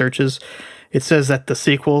searches, it says that the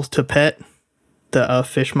sequel to Pet, the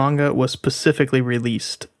Fish manga, was specifically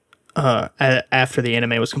released after the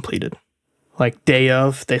anime was completed. Like day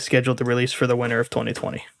of, they scheduled the release for the winter of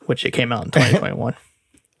 2020, which it came out in 2021.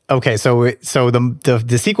 Okay, so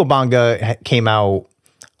the sequel manga came out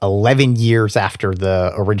 11 years after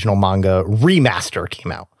the original manga remaster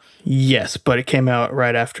came out. Yes, but it came out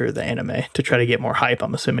right after the anime to try to get more hype,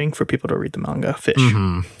 I'm assuming, for people to read the manga Fish.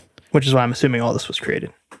 Which is why I'm assuming all this was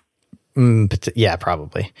created. Yeah,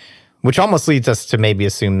 probably. Which almost leads us to maybe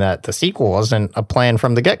assume that the sequel wasn't a plan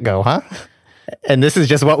from the get-go, huh? And this is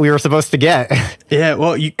just what we were supposed to get. Yeah,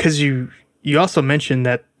 well, because you also mentioned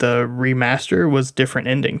that the remaster was different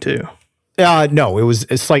ending, too. No, it was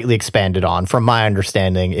slightly expanded on. From my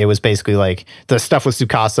understanding, it was basically like the stuff with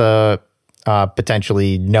Tsukasa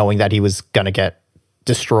potentially knowing that he was going to get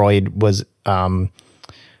destroyed was more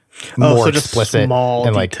so just explicit. Small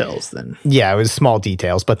and details then. Yeah, it was small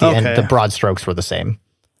details, but the broad strokes were the same.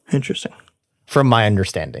 Interesting. From my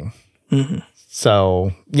understanding.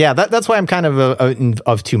 So, yeah, that's why I'm kind of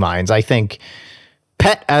of two minds. I think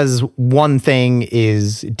Pet as one thing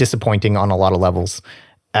is disappointing on a lot of levels.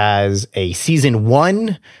 as a season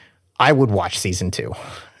 1, I would watch season 2.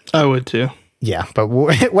 I would too. Yeah, but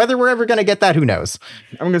whether we're ever going to get that, who knows?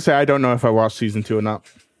 I'm gonna say I don't know if I watched season 2 or not.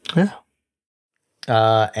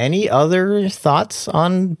 Yeah. Any other thoughts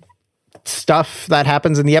on stuff that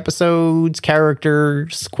happens in the episodes,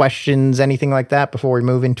 characters, questions, anything like that before we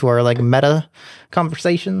move into our like meta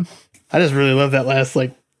conversation? I just really love that last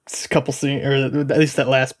like couple scene, or at least that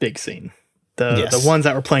last big scene. The ones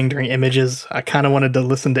that were playing during Images. I kind of wanted to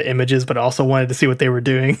listen to Images, but also wanted to see what they were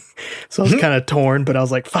doing. So I was kind of torn, but I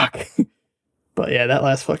was like, fuck. But yeah, that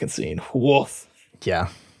last fucking scene. Woof. Yeah.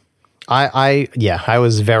 I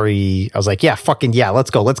was like, yeah, fucking yeah,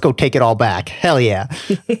 let's go take it all back. Hell yeah.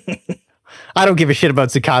 I don't give a shit about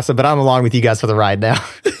Tsukasa, but I'm along with you guys for the ride now.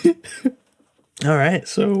 All right,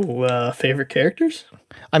 so favorite characters?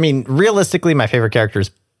 I mean, realistically, my favorite character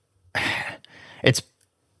is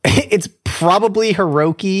it's probably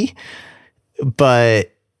Hiroki,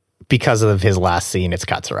 but because of his last scene, it's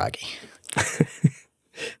Katsuragi.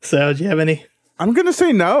 So, do you have any? I'm gonna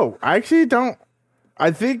say no. I actually don't. I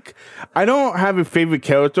think I don't have a favorite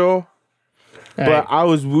character, but I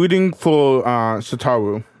was rooting for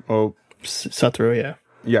Satoru. Or Satoru, yeah.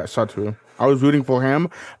 Yeah, Satoru. I was rooting for him,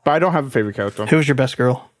 but I don't have a favorite character. Who was your best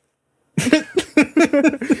girl?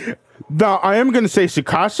 No, I am gonna say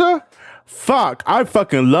Tsukasa. Fuck, I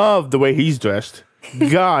fucking love the way he's dressed.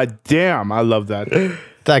 God damn, I love that.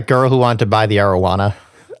 That girl who wanted to buy the arowana.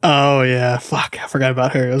 Oh, yeah. Fuck, I forgot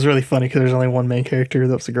about her. It was really funny because there's only one main character.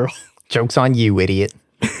 That was a girl. Joke's on you, idiot.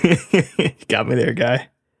 Got me there, guy.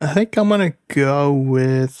 I think I'm going to go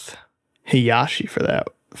with Hiyashi for that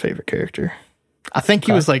favorite character. I think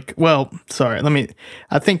he was like,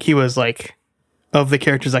 I think he was like, of the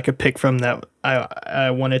characters I could pick from that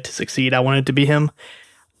I wanted to succeed, I wanted to be him.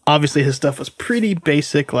 Obviously, his stuff was pretty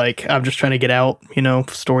basic, like, I'm just trying to get out,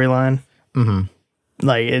 storyline. Mm-hmm.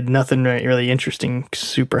 Like, nothing really interesting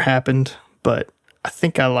super happened, but I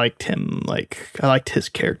think I liked him, like, I liked his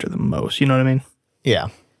character the most, you know what I mean? Yeah.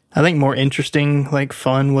 I think more interesting, like,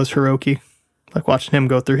 fun was Hiroki. Like, watching him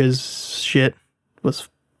go through his shit was,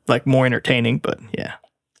 like, more entertaining, but yeah.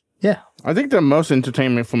 Yeah. I think the most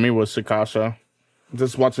entertainment for me was Tsukasa.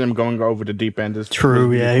 Just watching him going over the deep end is true.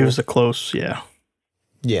 really Yeah, cool. he was a close. Yeah.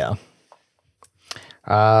 Yeah.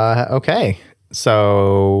 Okay.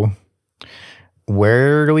 So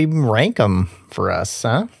where do we rank them for us,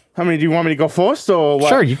 huh? How many do you want me to go first or what?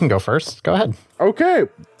 Sure, you can go first. Go ahead. Okay.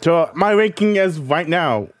 So my ranking is right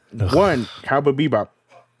now: 1, Cowboy Bebop;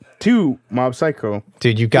 2, Mob Psycho;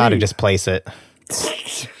 Dude, you got to 3, just place it.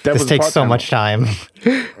 Devil's This takes so Part-Timer; much time.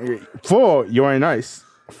 4, You're Nice;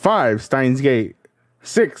 5, Steins Gate;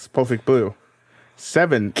 6, Perfect Blue;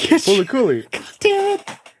 7, Fully Cooley. Damn it.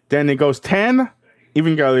 Then it goes 10,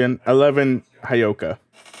 Evangelion; 11, Hayoka.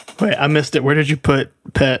 Wait, I missed it. Where did you put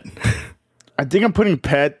Pet? I think I'm putting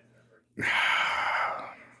Pet.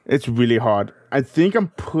 It's really hard. I think I'm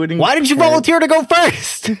putting. Why did you Pet- volunteer to go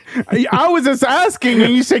first? I was just asking,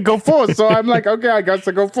 and you said go first, so I'm like, okay, I got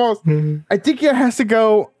to go first. I think it has to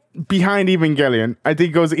go behind Evangelion. I think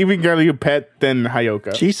it goes Evangelion, Pet, then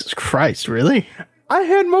Hayoka. Jesus Christ, really? I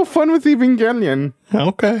had more fun with Evangelion.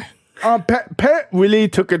 Okay. Pet really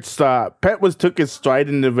took its took its stride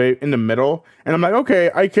in the middle, and I'm like,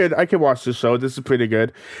 okay, I could watch this show. This is pretty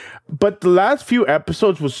good. But the last few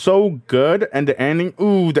episodes was so good, and the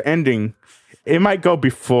ending, it might go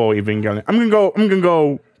before Evangelion. I'm gonna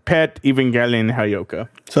go Pet, Evangelion, Hayoka.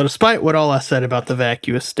 So despite what all I said about the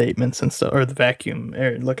vacuous statements and stuff, or the vacuum,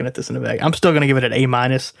 or looking at this in a vacuum, I'm still gonna give it an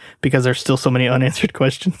A- because there's still so many unanswered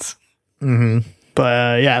questions. Mm-hmm.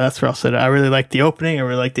 But yeah, that's where I'll sit. I really like the opening. I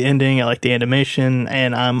really like the ending. I like the animation,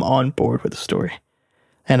 and I'm on board with the story.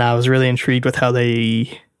 And I was really intrigued with how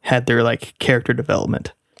they had their like character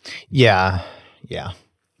development. Yeah.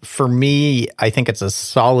 For me, I think it's a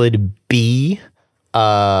solid B.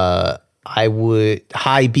 I would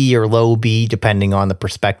high B or low B, depending on the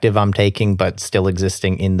perspective I'm taking, but still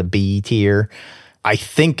existing in the B tier. I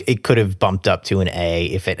think it could have bumped up to an A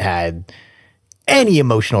if it had any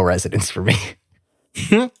emotional resonance for me.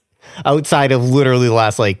 Outside of literally the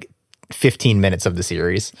last like 15 minutes of the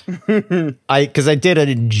series. Because I did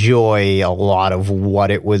enjoy a lot of what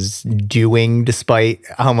it was doing, despite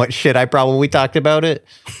how much shit I probably talked about it.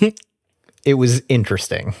 It was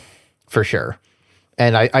interesting, for sure.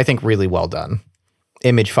 And I think really well done.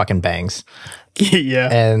 Image fucking bangs. Yeah.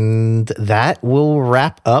 And that will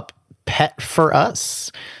wrap up Pet for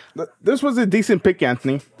us. This was a decent pick,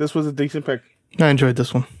 Anthony. This was a decent pick. I enjoyed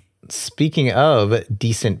this one. Speaking of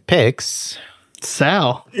decent picks,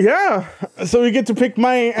 Sal. Yeah. So we get to pick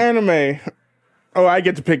my anime. Oh, I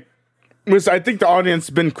get to pick. Which I think the audience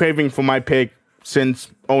has been craving for my pick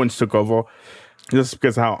since Owens took over, just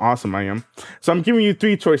because of how awesome I am. So I'm giving you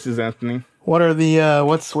 3 choices, Anthony. What are the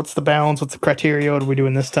what's the balance? What's the criteria? What are we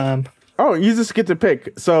doing this time? Oh, you just get to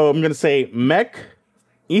pick. So I'm gonna say mech,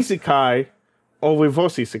 isekai, or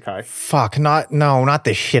reverse isekai. Fuck, not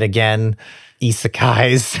this shit again.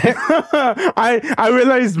 Isekais. I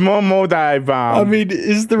realized more that I've I mean,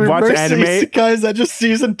 is the watched reverse anime. isekai, is that just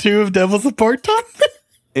season 2 of Devil's Apart-Time?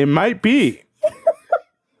 It might be.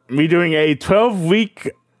 We're doing a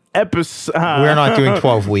 12-week episode. We're not doing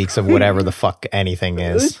 12 weeks of whatever the fuck anything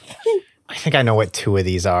is. I think I know what 2 of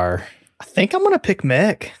these are. I think I'm gonna pick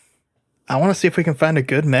mech. I want to see if we can find a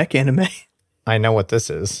good mech anime. I know what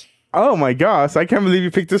this is. Oh my gosh, I can't believe you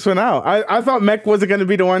picked this one out. I thought mech wasn't going to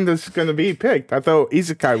be the one that's going to be picked. I thought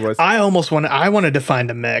isekai was. I wanted to find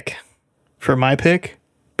a mech for my pick,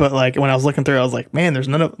 but like when I was looking through, I was like, man, there's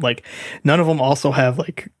none of them also have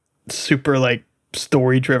like super like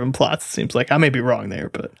story driven plots. It seems like I may be wrong there,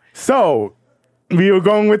 but So, we were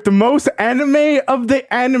going with the most anime of the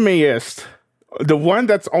animeist. The one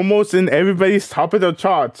that's almost in everybody's top of the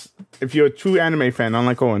charts. If you're a true anime fan,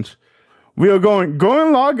 unlike Orange. We are going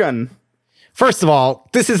Gurren Lagann. First of all,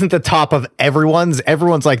 this isn't the top of everyone's.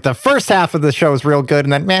 Everyone's like, the first half of the show is real good,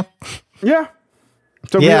 and then meh. Yeah.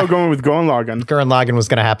 So we are going with Gurren Lagann. Gurren Lagann was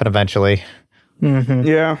going to happen eventually.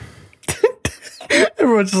 Yeah.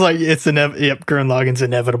 everyone's just like, it's yep, Gurren Lagann's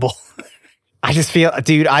inevitable. I just feel,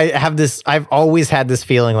 dude, I've always had this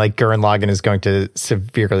feeling like Gurren Lagann is going to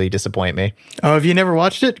severely disappoint me. Oh, have you never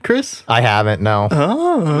watched it, Chris? I haven't, no.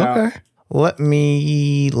 Oh, okay. Let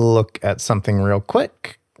me look at something real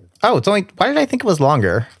quick. Oh, it's only, why did I think it was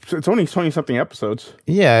longer? It's only 20-something episodes.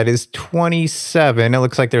 Yeah, it is 27. It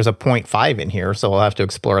looks like there's a 0.5 in here, so we'll have to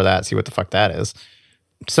explore that, see what the fuck that is.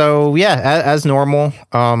 So, yeah, as normal,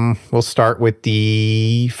 we'll start with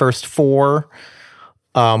the first 4.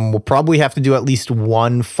 We'll probably have to do at least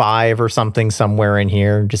 1 5 or something somewhere in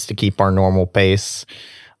here just to keep our normal pace.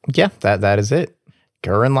 Yeah, that is it.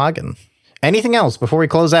 Gurren Lagann. Anything else before we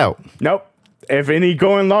close out? Nope. If any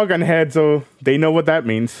Gurren Lagann heads, they know what that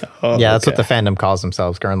means. Oh, Yeah, that's what the fandom calls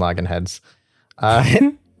themselves, Gurren Lagann heads.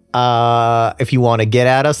 If you want to get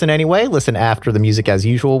at us in any way, listen after the music as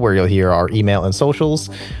usual, where you'll hear our email and socials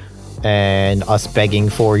and us begging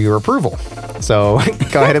for your approval. So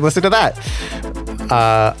go ahead and listen to that.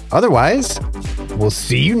 Otherwise, we'll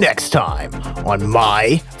see you next time on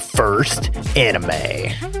My First Anime.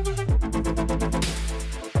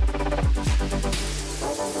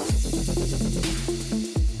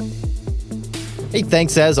 Hey,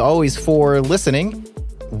 thanks as always for listening.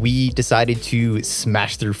 We decided to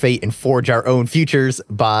smash through fate and forge our own futures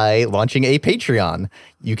by launching a Patreon.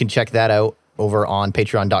 You can check that out over on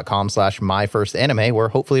patreon.com/myfirstanime, where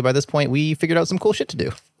hopefully by this point we figured out some cool shit to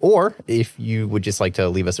do. Or if you would just like to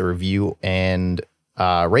leave us a review and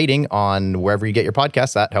rating on wherever you get your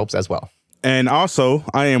podcasts, that helps as well. And also,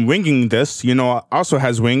 I am winging this, also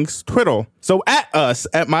has wings, Twitter. So at us,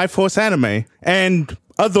 at My First Anime, and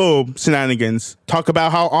other shenanigans, talk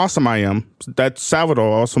about how awesome I am. That's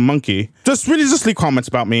Salvador, awesome monkey. Just leave comments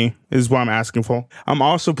about me is what I'm asking for. I'm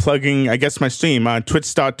also plugging, I guess, my stream,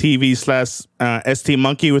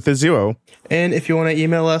 twitch.tv/stmonkey with a 0. And if you want to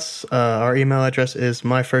email us, our email address is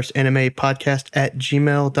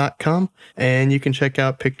myfirstanimepodcast@gmail.com. And you can check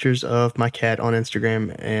out pictures of my cat on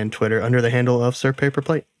Instagram and Twitter under the handle of Sir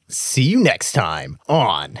Paperplate. See you next time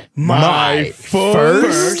on My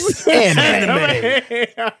First Anime.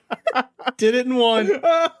 Did it in one.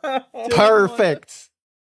 Perfect.